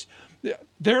t-shirts.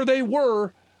 There they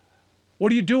were.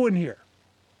 What are you doing here?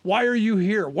 Why are you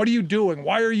here? What are you doing?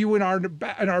 Why are you in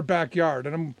our backyard?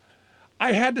 And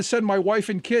I had to send my wife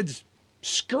and kids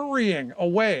scurrying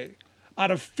away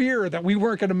out of fear that we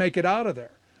weren't going to make it out of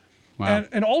there. Wow.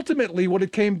 And ultimately what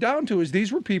it came down to is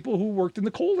these were people who worked in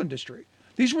the coal industry.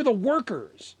 These were the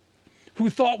workers who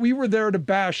thought we were there to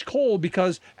bash coal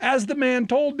because, as the man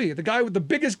told me, the guy with the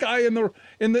biggest guy in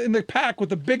the pack with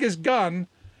the biggest gun,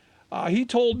 he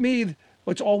told me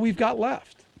it's all we've got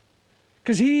left.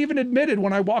 Because he even admitted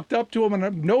when I walked up to him and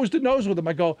I'm nose to nose with him,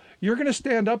 I go, you're going to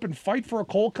stand up and fight for a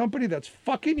coal company that's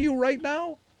fucking you right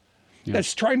now? Yeah.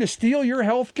 That's trying to steal your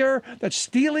health care, that's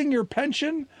stealing your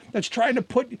pension, that's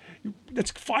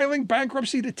filing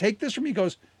bankruptcy to take this from you? He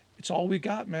goes, it's all we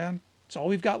got, man. It's all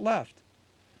we've got left.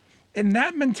 And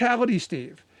that mentality,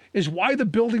 Steve, is why the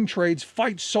building trades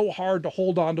fight so hard to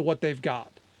hold on to what they've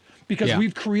got. Because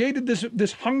we've created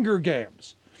this Hunger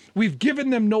Games. We've given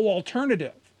them no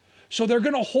alternative. So they're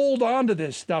going to hold on to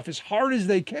this stuff as hard as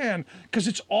they can because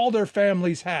it's all their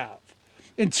families have.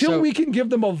 Until we can give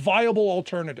them a viable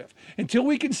alternative, until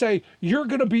we can say, you're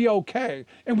going to be okay,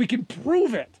 and we can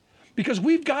prove it, because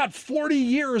we've got 40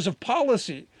 years of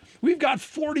policy. We've got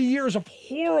 40 years of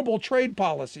horrible trade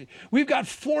policy. We've got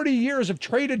 40 years of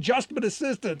trade adjustment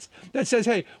assistance that says,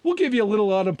 hey, we'll give you a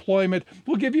little unemployment.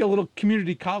 We'll give you a little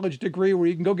community college degree where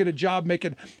you can go get a job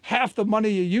making half the money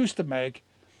you used to make.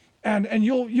 And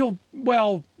you're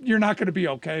not going to be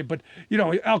okay, but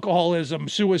alcoholism,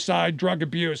 suicide, drug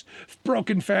abuse,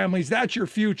 broken families, that's your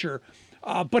future.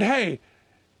 But hey,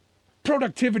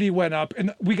 productivity went up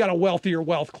and we got a wealthier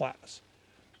wealth class.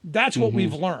 That's what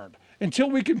we've learned.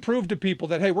 Until we can prove to people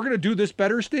that, hey, we're going to do this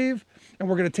better, Steve, and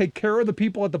we're going to take care of the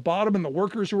people at the bottom and the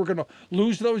workers who are going to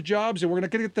lose those jobs, and we're going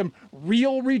to get them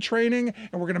real retraining,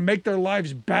 and we're going to make their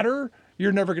lives better,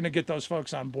 you're never going to get those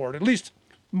folks on board. At least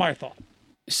my thought.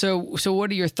 So what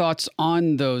are your thoughts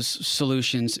on those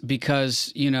solutions?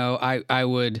 Because, I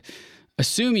would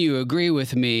assume you agree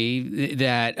with me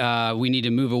that we need to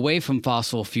move away from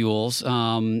fossil fuels.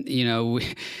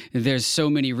 There's so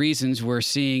many reasons. We're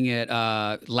seeing it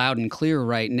loud and clear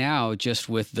right now, just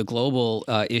with the global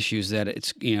issues that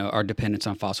it's, our dependence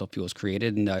on fossil fuels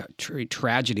created, and the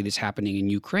tragedy that's happening in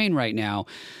Ukraine right now.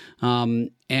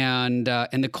 And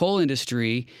the coal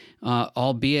industry,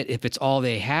 albeit if it's all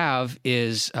they have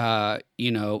is,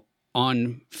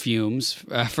 on fumes,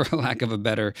 for lack of a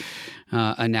better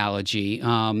analogy.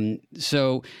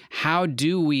 So how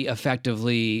do we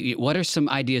what are some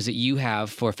ideas that you have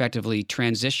for effectively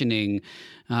transitioning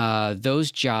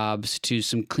those jobs to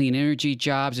some clean energy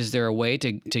jobs? Is there a way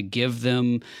to give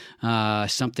them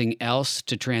something else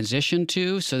to transition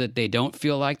to so that they don't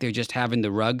feel like they're just having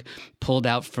the rug pulled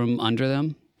out from under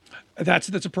them? That's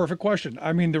a perfect question.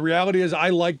 I mean, the reality is I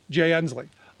like Jay Inslee.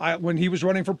 When he was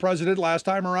running for president last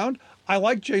time around, I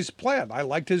liked Jay's plan. I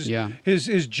liked his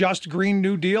just Green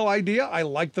New Deal idea. I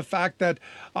liked the fact that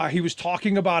he was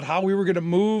talking about how we were going to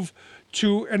move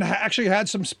to, and actually had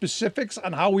some specifics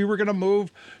on how we were going to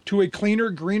move to a cleaner,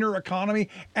 greener economy.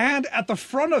 And at the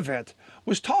front of it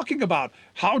was talking about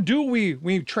how do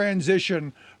we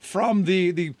transition from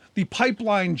the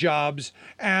pipeline jobs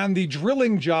and the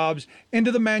drilling jobs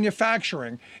into the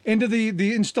manufacturing, into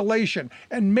the installation,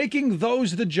 and making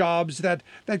those the jobs that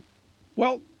the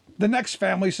next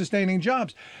family sustaining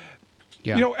jobs.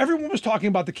 Yeah. Everyone was talking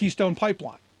about the Keystone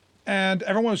Pipeline, and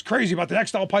everyone was crazy about the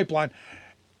Nextel pipeline.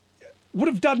 Would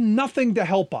have done nothing to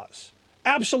help us.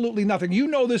 Absolutely nothing. You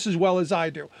know this as well as I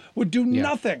do. Would do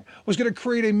nothing. Was going to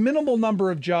create a minimal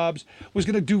number of jobs. Was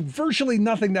going to do virtually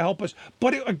nothing to help us.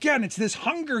 But again, it's this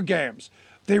Hunger Games.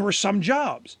 There were some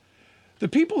jobs. The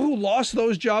people who lost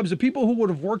those jobs, the people who would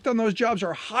have worked on those jobs,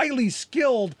 are highly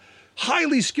skilled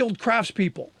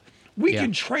craftspeople We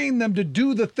can train them to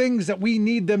do the things that we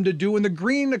need them to do in the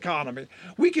green economy.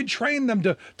 We can train them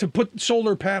to put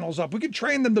solar panels up. We can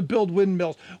train them to build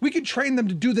windmills. We can train them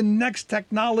to do the next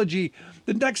technology,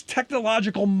 the next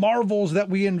technological marvels that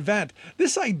we invent.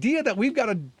 This idea that we've got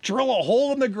to drill a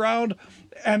hole in the ground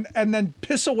and then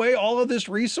piss away all of this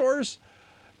resource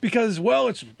because, well,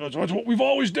 it's what we've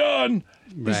always done.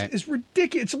 Right. It's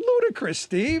ridiculous. It's ludicrous,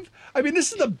 Steve. I mean,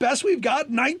 this is the best we've got,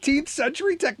 19th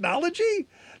century technology?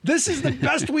 This is the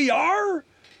best we are?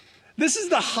 This is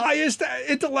the highest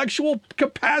intellectual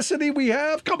capacity we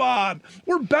have? Come on.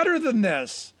 We're better than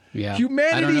this. Yeah.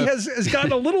 Humanity has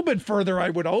gotten a little bit further, I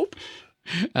would hope.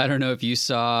 I don't know if you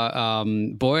saw,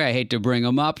 boy, I hate to bring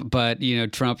him up, but,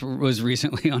 Trump was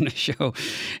recently on the show.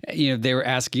 They were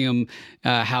asking him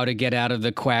how to get out of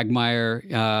the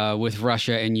quagmire with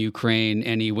Russia and Ukraine,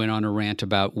 and he went on a rant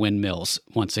about windmills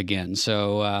once again.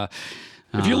 So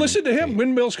if you listen to him,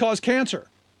 windmills cause cancer,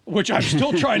 which I'm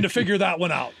still trying to figure that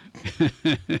one out.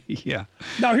 Yeah.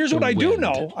 Now, here's what I do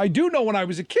know. I do know when I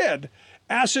was a kid,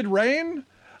 acid rain,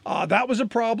 that was a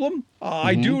problem.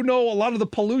 I do know a lot of the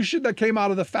pollution that came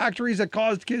out of the factories that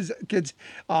caused kids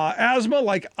asthma,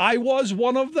 like I was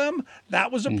one of them.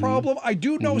 That was a problem. I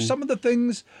do know some of the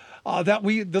things that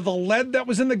the lead that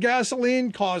was in the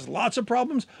gasoline caused lots of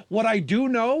problems. What I do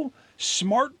know,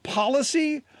 smart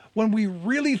policy, when we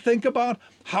really think about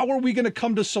how are we going to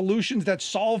come to solutions that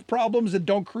solve problems and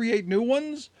don't create new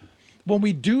ones, when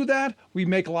we do that, we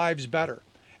make lives better.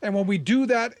 And when we do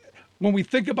that, when we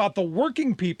think about the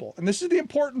working people, and this is the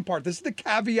important part, this is the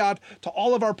caveat to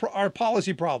all of our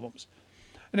policy problems.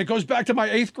 And it goes back to my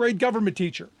 8th grade government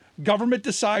teacher. Government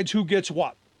decides who gets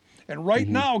what. And right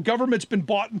now, government's been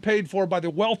bought and paid for by the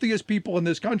wealthiest people in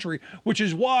this country, which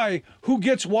is why who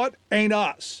gets what ain't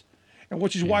us. And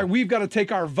which is why we've got to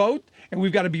take our vote and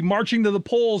we've got to be marching to the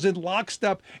polls in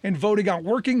lockstep and voting on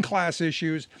working class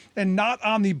issues and not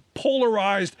on the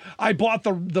polarized, I bought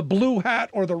the blue hat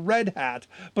or the red hat,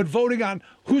 but voting on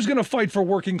who's going to fight for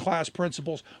working class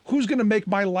principles, who's going to make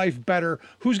my life better,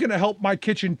 who's going to help my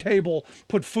kitchen table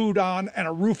put food on and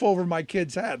a roof over my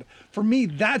kid's head. For me,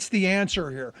 that's the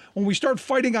answer here. When we start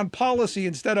fighting on policy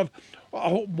instead of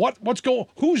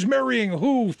who's marrying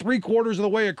who 3/4 of the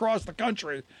way across the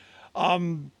country,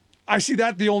 I see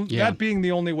that that being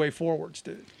the only way forward,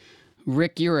 Steve.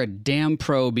 Rick, you're a damn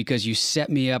pro because you set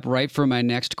me up right for my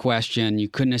next question. You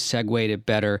couldn't have segued it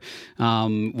better.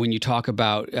 When you talk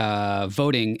about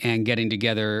voting and getting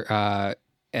together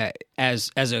as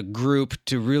a group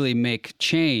to really make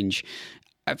change,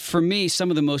 for me, some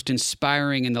of the most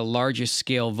inspiring and the largest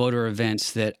scale voter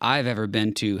events that I've ever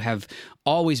been to have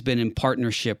always been in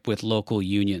partnership with local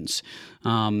unions.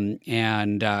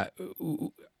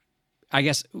 I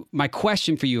guess my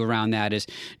question for you around that is,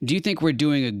 do you think we're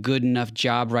doing a good enough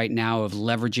job right now of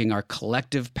leveraging our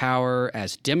collective power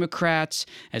as Democrats,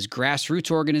 as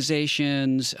grassroots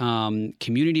organizations,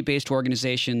 community-based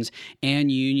organizations,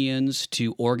 and unions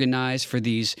to organize for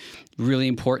these really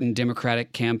important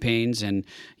Democratic campaigns? And,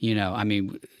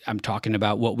 I'm talking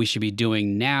about what we should be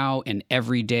doing now and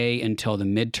every day until the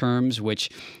midterms, which,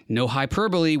 no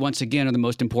hyperbole, once again, are the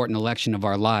most important election of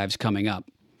our lives coming up.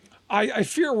 I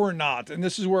fear we're not, and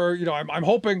this is where I'm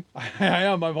hoping.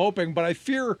 I'm hoping, but I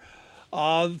fear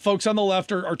folks on the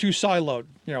left are too siloed.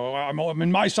 I'm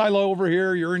in my silo over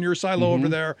here, you're in your silo over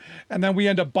there, and then we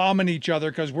end up bombing each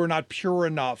other because we're not pure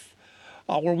enough,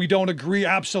 where we don't agree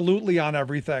absolutely on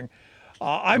everything.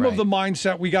 I'm of the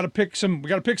mindset we got to pick some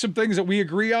things that we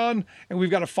agree on, and we've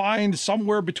got to find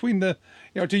somewhere between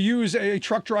to use a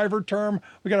truck driver term,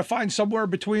 we got to find somewhere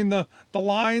between the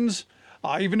lines.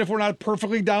 Even if we're not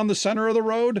perfectly down the center of the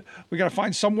road, we got to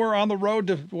find somewhere on the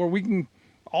road where we can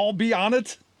all be on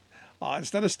it,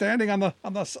 instead of standing on the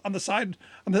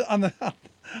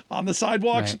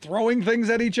sidewalks throwing things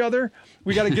at each other.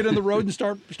 We got to get in the road and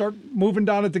start moving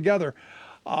down it together.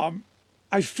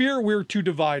 I fear we're too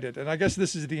divided, and I guess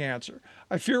this is the answer.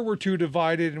 I fear we're too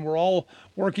divided, and we're all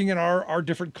working in our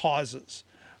different causes.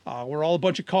 We're all a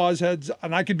bunch of cause heads,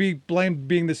 and I could be blamed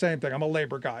being the same thing. I'm a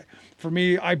labor guy. For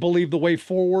me, I believe the way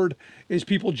forward is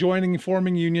people joining and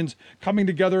forming unions, coming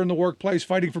together in the workplace,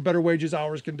 fighting for better wages,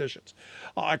 hours, conditions.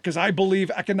 Because I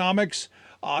believe economics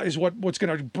is what's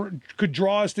could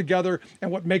draw us together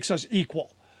and what makes us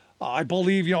equal. I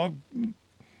believe,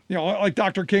 like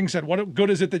Dr. King said, what good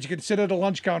is it that you can sit at a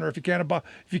lunch counter if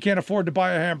you can't afford to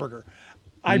buy a hamburger?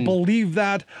 I believe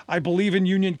that. I believe in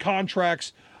union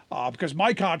contracts. Because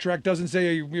my contract doesn't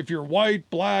say if you're white,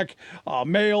 black,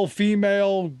 male,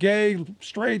 female, gay,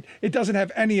 straight. It doesn't have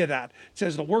any of that. It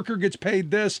says the worker gets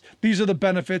paid this, these are the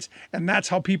benefits, and that's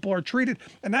how people are treated.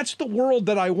 And that's the world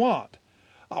that I want.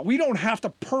 We don't have to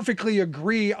perfectly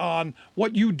agree on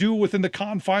what you do within the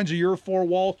confines of your four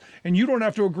walls, and you don't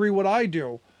have to agree what I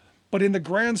do. But in the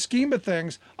grand scheme of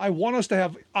things, I want us to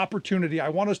have opportunity. I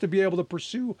want us to be able to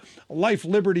pursue life,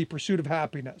 liberty, pursuit of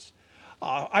happiness.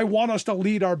 I want us to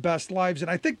lead our best lives, and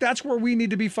I think that's where we need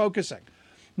to be focusing,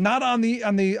 not on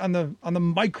the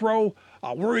micro,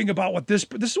 worrying about what this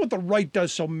is what the right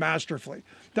does so masterfully.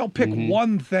 They'll pick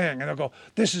one thing and they'll go,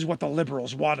 "This is what the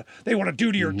liberals want. They want to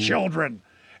do to your children."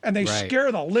 And they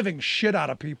scare the living shit out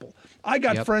of people. I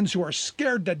got friends who are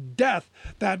scared to death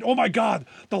that, oh my God,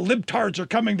 the libtards are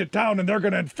coming to town and they're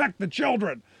going to infect the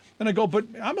children. And I go, but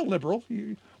I'm a liberal.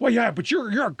 Well, yeah, but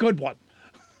you're a good one.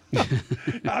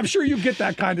 I'm sure you get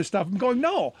that kind of stuff. I'm going,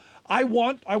 no, I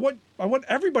want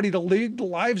everybody to lead the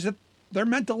lives that they're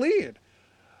meant to lead.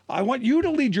 I want you to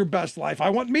lead your best life.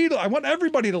 I want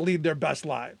everybody to lead their best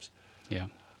lives. Yeah.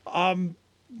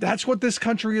 That's what this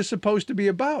country is supposed to be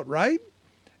about, right?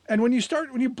 And when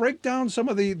you break down some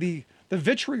of the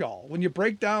vitriol, when you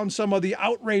break down some of the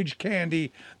outrage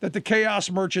candy that the chaos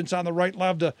merchants on the right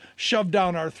love to shove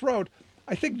down our throat,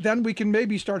 I think then we can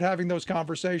maybe start having those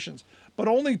conversations, but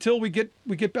only till we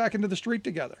get back into the street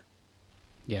together.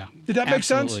 Yeah. Did that make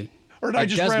sense? Or did I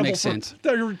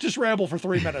just ramble for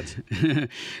 3 minutes?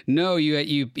 No,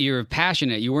 you're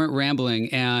passionate. You weren't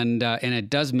rambling, and it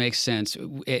does make sense.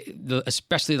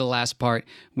 Especially the last part.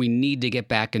 We need to get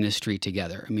back in the street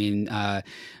together. I mean,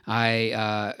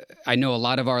 I know a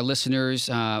lot of our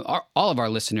listeners, all of our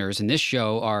listeners in this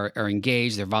show are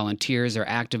engaged. They're volunteers. They're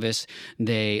activists.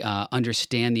 They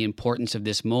understand the importance of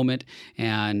this moment,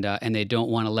 and they don't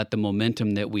want to let the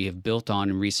momentum that we have built on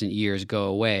in recent years go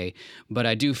away. But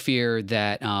I do fear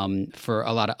that for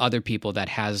a lot of other people that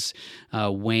has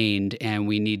waned, and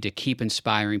we need to keep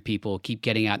inspiring people, keep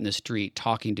getting out in the street,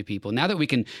 talking to people. Now that we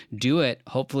can do it,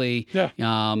 hopefully,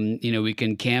 we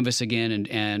can canvass again,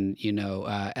 and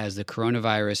as the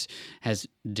coronavirus has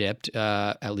dipped,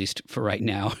 at least for right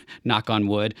now, knock on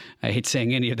wood. I hate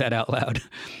saying any of that out loud.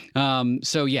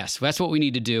 So yes, that's what we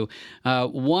need to do.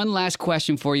 One last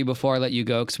question for you before I let you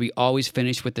go, because we always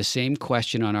finish with the same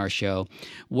question on our show.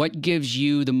 What gives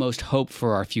you the most hope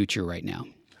for our future right now?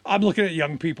 I'm looking at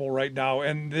young people right now,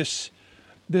 and this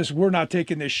we're not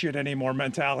taking this shit anymore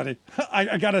mentality.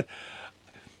 I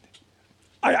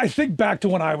think back to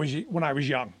when I was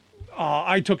young.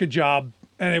 I took a job,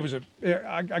 and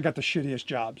I got the shittiest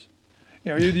jobs.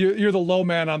 You're the low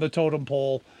man on the totem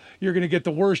pole. You're going to get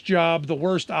the worst job, the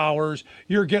worst hours.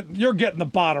 You're getting the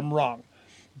bottom rung.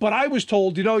 But I was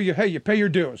told, you pay your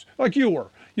dues, like you were.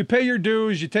 You pay your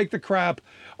dues, you take the crap.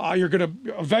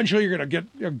 Eventually you're gonna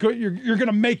get good. You're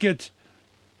gonna make it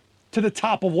to the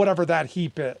top of whatever that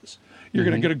heap is. You're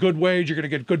gonna get a good wage. You're gonna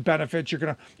get good benefits. You're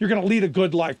gonna lead a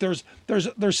good life. There's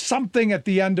something at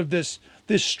the end of this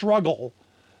struggle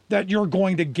that you're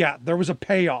going to get. There was a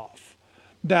payoff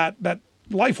that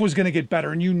life was going to get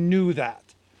better, and you knew that.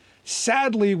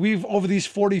 Sadly, over these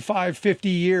 45, 50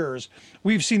 years,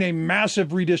 we've seen a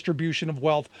massive redistribution of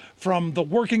wealth from the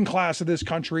working class of this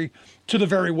country to the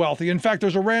very wealthy. In fact,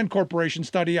 there's a Rand Corporation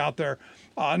study out there.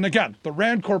 And again, the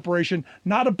Rand Corporation,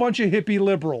 not a bunch of hippie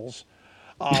liberals.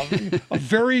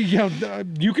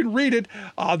 You can read it.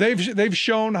 They've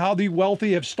shown how the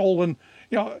wealthy have stolen,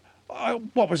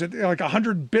 what was it, like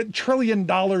 $100 trillion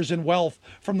in wealth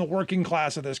from the working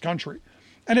class of this country.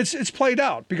 And it's played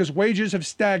out because wages have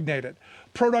stagnated.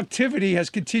 Productivity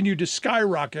has continued to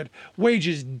skyrocket.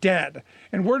 Wages dead.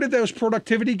 And where did those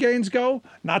productivity gains go?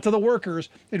 Not to the workers.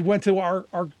 It went to our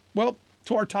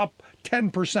top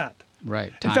 10%.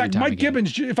 Right. In fact, Mike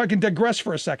Gibbons, if I can digress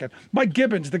for a second, Mike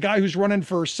Gibbons, the guy who's running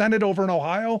for Senate over in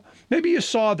Ohio, maybe you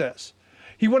saw this.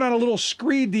 He went on a little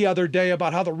screed the other day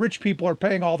about how the rich people are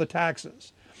paying all the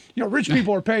taxes. Rich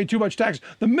people are paying too much tax.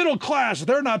 The middle class,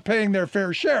 they're not paying their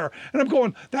fair share. And I'm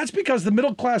going, that's because the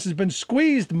middle class has been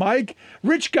squeezed, Mike.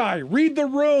 Rich guy, read the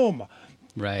room.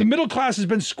 Right. The middle class has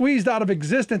been squeezed out of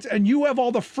existence, and you have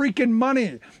all the freaking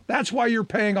money. That's why you're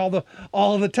paying all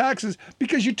of the taxes,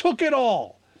 because you took it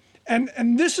all.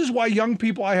 And this is why young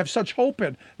people I have such hope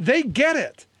in. They get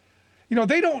it.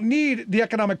 They don't need the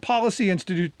Economic Policy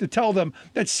Institute to tell them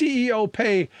that CEO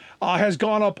pay has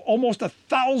gone up almost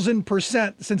 1,000%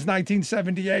 since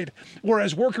 1978,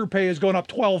 whereas worker pay has gone up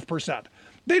 12%.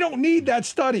 They don't need that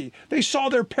study. They saw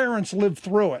their parents live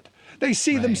through it. They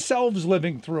see themselves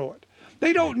living through it.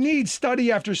 They don't need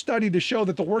study after study to show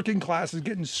that the working class is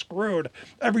getting screwed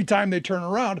every time they turn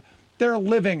around. They're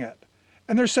living it.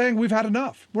 And they're saying, we've had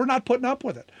enough. We're not putting up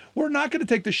with it. We're not going to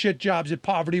take the shit jobs at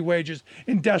poverty wages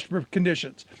in desperate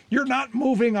conditions. You're not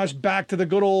moving us back to the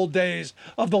good old days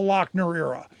of the Lochner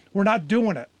era. We're not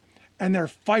doing it. And they're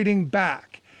fighting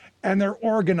back. and they're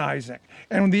organizing.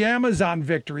 And the Amazon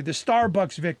victory, the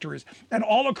Starbucks victories, and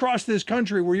all across this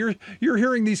country where you're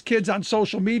hearing these kids on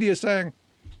social media saying,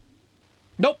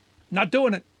 nope, not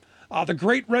doing it. The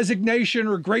great resignation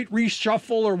or great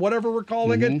reshuffle or whatever we're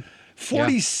calling it.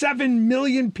 47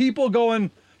 million people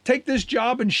going, take this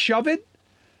job and shove it.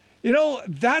 You know,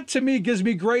 that to me gives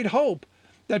me great hope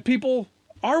that people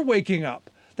are waking up,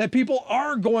 that people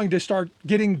are going to start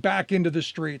getting back into the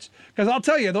streets. Because I'll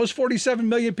tell you, those 47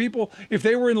 million people, if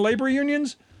they were in labor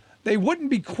unions, they wouldn't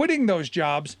be quitting those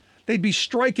jobs. They'd be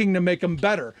striking to make them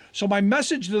better. So my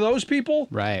message to those people,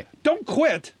 don't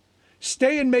quit.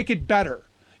 Stay and make it better.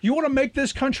 You want to make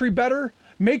this country better?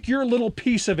 Make your little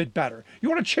piece of it better. You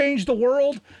want to change the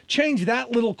world? Change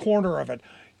that little corner of it.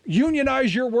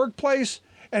 Unionize your workplace.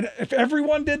 And if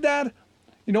everyone did that,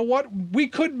 you know what? We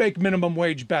could make minimum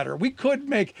wage better. We could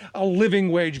make a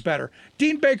living wage better.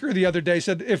 Dean Baker the other day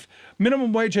said if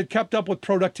minimum wage had kept up with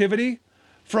productivity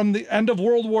from the end of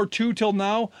World War II till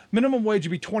now, minimum wage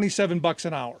would be $27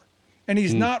 an hour. And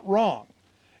he's not wrong.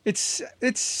 It's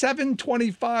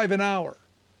 $7.25 an hour.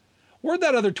 Where'd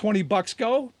that other $20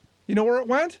 go? You know where it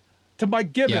went? To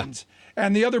Mike Gibbons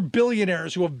and the other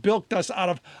billionaires who have bilked us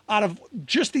out of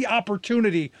just the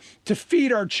opportunity to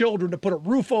feed our children, to put a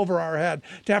roof over our head,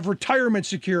 to have retirement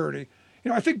security. You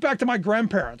know, I think back to my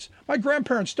grandparents. My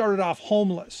grandparents started off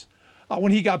homeless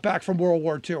when he got back from World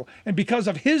War II. And because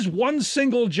of his one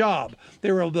single job,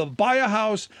 they were able to buy a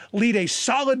house, lead a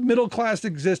solid middle-class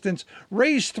existence,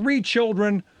 raise 3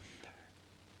 children,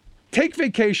 take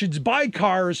vacations, buy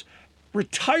cars,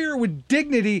 retire with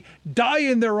dignity, die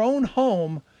in their own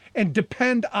home, and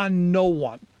depend on no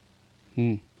one.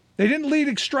 They didn't lead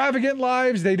extravagant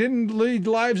lives. They didn't lead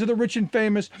lives of the rich and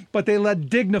famous, but they led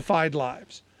dignified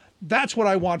lives. That's what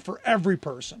I want for every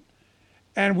person.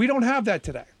 And we don't have that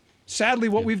today. Sadly,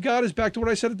 what we've got is back to what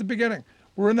I said at the beginning.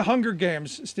 We're in the Hunger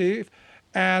Games, Steve.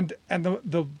 And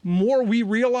the more we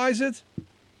realize it,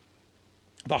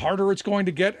 the harder it's going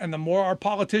to get, and the more our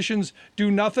politicians do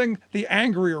nothing, the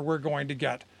angrier we're going to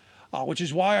get, which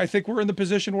is why I think we're in the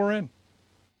position we're in.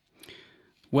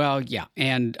 Well, yeah,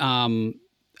 and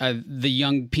the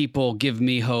young people give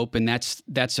me hope, and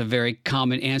that's a very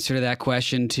common answer to that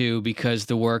question too, because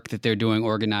the work that they're doing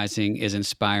organizing is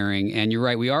inspiring. And you're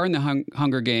right, we are in the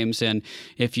Hunger Games, and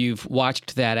if you've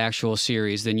watched that actual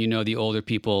series, then you know the older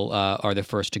people are the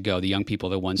first to go. The young people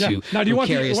are the ones who now, do you want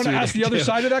to ask the other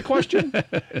side of that question?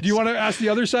 Do you want to ask the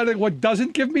other side of what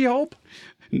doesn't give me hope?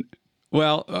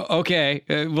 Well, okay,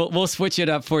 we'll switch it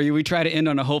up for you. We try to end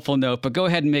on a hopeful note, but go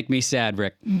ahead and make me sad,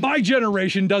 Rick. My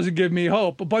generation doesn't give me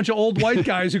hope. A bunch of old white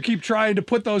guys who keep trying to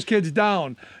put those kids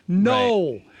down.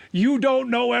 No, you don't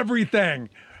know everything.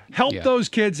 Help those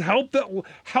kids.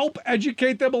 Help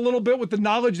educate them a little bit with the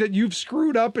knowledge that you've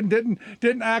screwed up and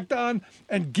didn't act on,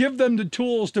 and give them the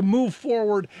tools to move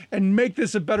forward and make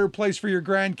this a better place for your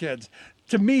grandkids.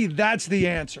 To me, that's the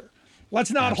answer. Let's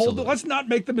not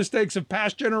make the mistakes of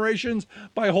past generations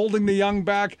by holding the young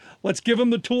back. Let's give them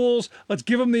the tools, let's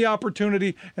give them the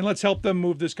opportunity, and let's help them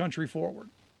move this country forward.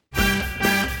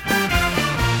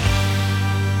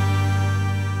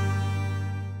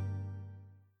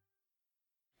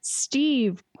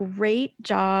 Steve, great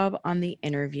job on the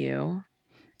interview.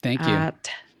 Thank you.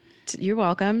 You're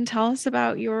welcome. Tell us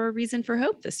about your reason for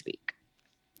hope this week.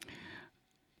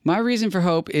 My reason for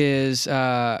hope is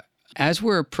as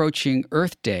we're approaching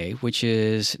Earth Day, which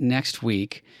is next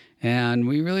week, and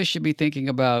we really should be thinking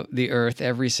about the Earth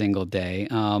every single day.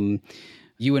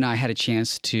 You and I had a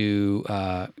chance to,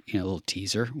 a little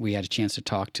teaser. We had a chance to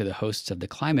talk to the hosts of the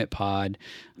Climate Pod,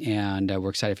 and we're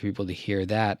excited for people to hear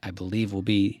that. I believe will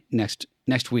be next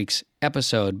week's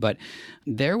episode. But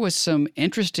there was some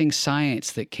interesting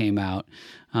science that came out,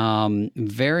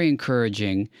 very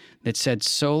encouraging, that said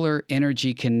solar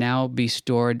energy can now be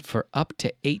stored for up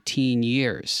to 18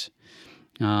 years.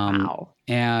 Wow.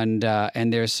 And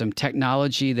there's some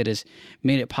technology that has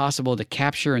made it possible to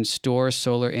capture and store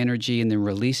solar energy and then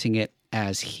releasing it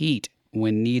as heat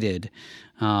when needed,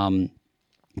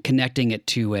 connecting it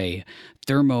to a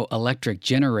thermoelectric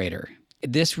generator.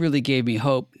 This really gave me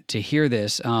hope to hear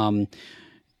this.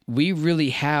 We really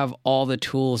have all the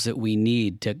tools that we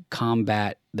need to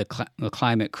combat the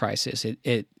climate crisis.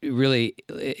 It really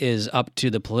is up to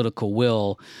the political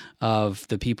will of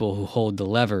the people who hold the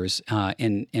levers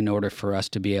in order for us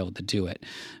to be able to do it.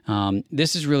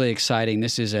 This is really exciting.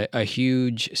 This is a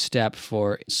huge step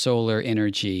for solar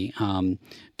energy.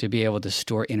 To be able to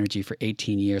store energy for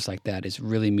 18 years like that is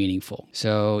really meaningful.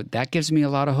 So that gives me a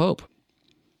lot of hope.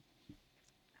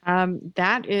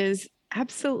 That is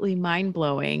absolutely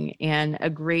mind-blowing and a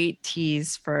great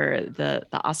tease for the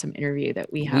awesome interview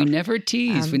that we have. We never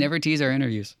tease. We never tease our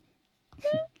interviews.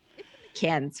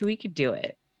 So we could do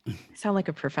it. I sound like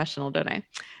a professional, don't I?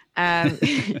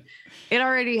 It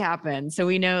already happened. So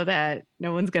we know that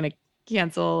no one's going to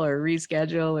cancel or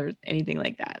reschedule or anything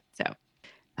like that. So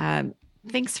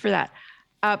thanks for that.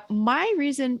 My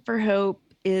reason for hope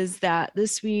is that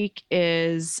this week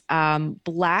is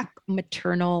Black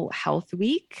Maternal Health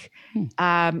Week.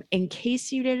 In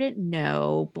case you didn't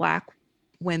know, Black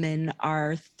women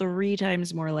are 3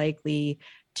 times more likely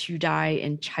to die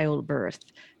in childbirth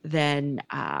than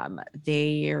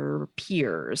their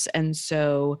peers. And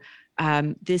so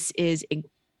this is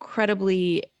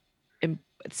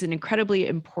it's an incredibly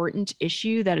important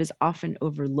issue that is often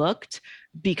overlooked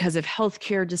because of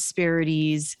healthcare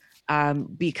disparities,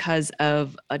 because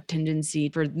of a tendency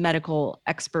for medical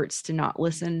experts to not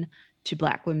listen to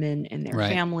Black women and their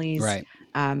families. Right.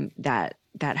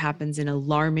 That happens an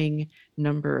alarming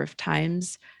number of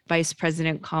times. Vice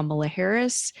President Kamala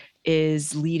Harris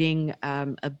is leading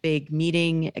a big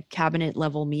meeting, a cabinet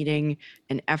level meeting,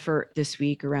 an effort this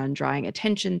week around drawing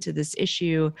attention to this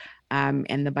issue.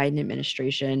 And the Biden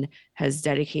administration has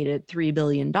dedicated $3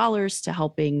 billion to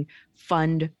helping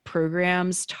fund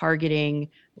programs targeting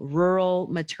rural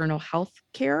maternal health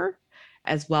care,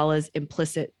 as well as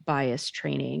implicit bias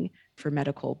training for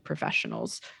medical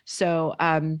professionals. So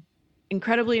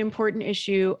incredibly important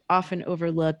issue, often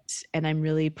overlooked, and I'm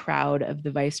really proud of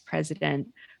the vice president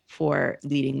for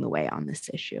leading the way on this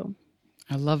issue.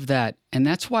 I love that. And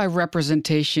that's why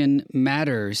representation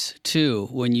matters too.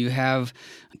 When you have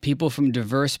people from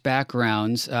diverse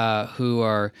backgrounds who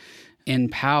are in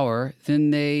power,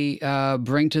 then they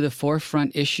bring to the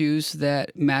forefront issues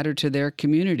that matter to their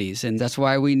communities. And that's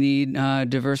why we need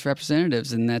diverse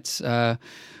representatives. And that's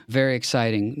very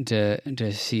exciting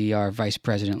to see our vice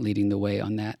president leading the way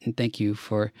on that. And thank you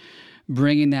for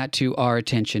bringing that to our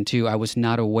attention too. I was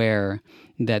not aware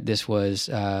that this was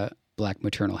Black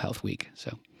Maternal Health Week.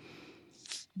 So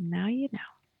now you know.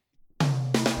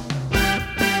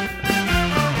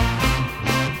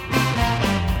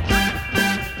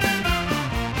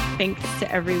 Thanks to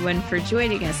everyone for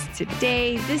joining us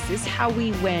today. This is how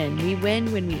we win. We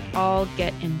win when we all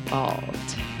get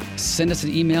involved. Send us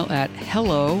an email at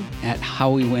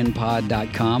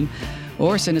hello@howwewinpod.com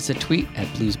or send us a tweet at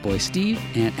BluesBoySteve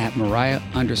and at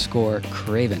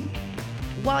Mariah_Craven.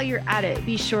 While you're at it,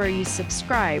 be sure you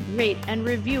subscribe, rate, and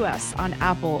review us on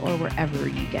Apple or wherever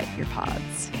you get your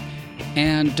pods.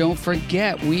 And don't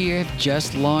forget, we have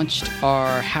just launched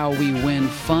our How We Win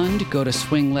Fund. Go to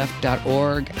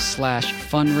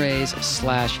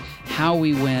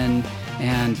swingleft.org/fundraise/howwewin.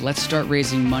 And let's start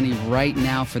raising money right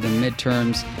now for the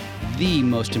midterms, the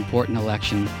most important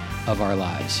election of our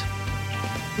lives.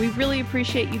 We really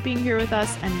appreciate you being here with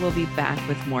us, and we'll be back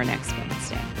with more next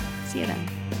Wednesday. See you then.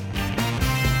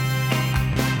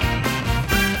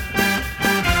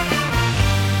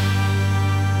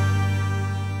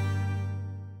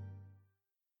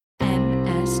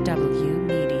 MSW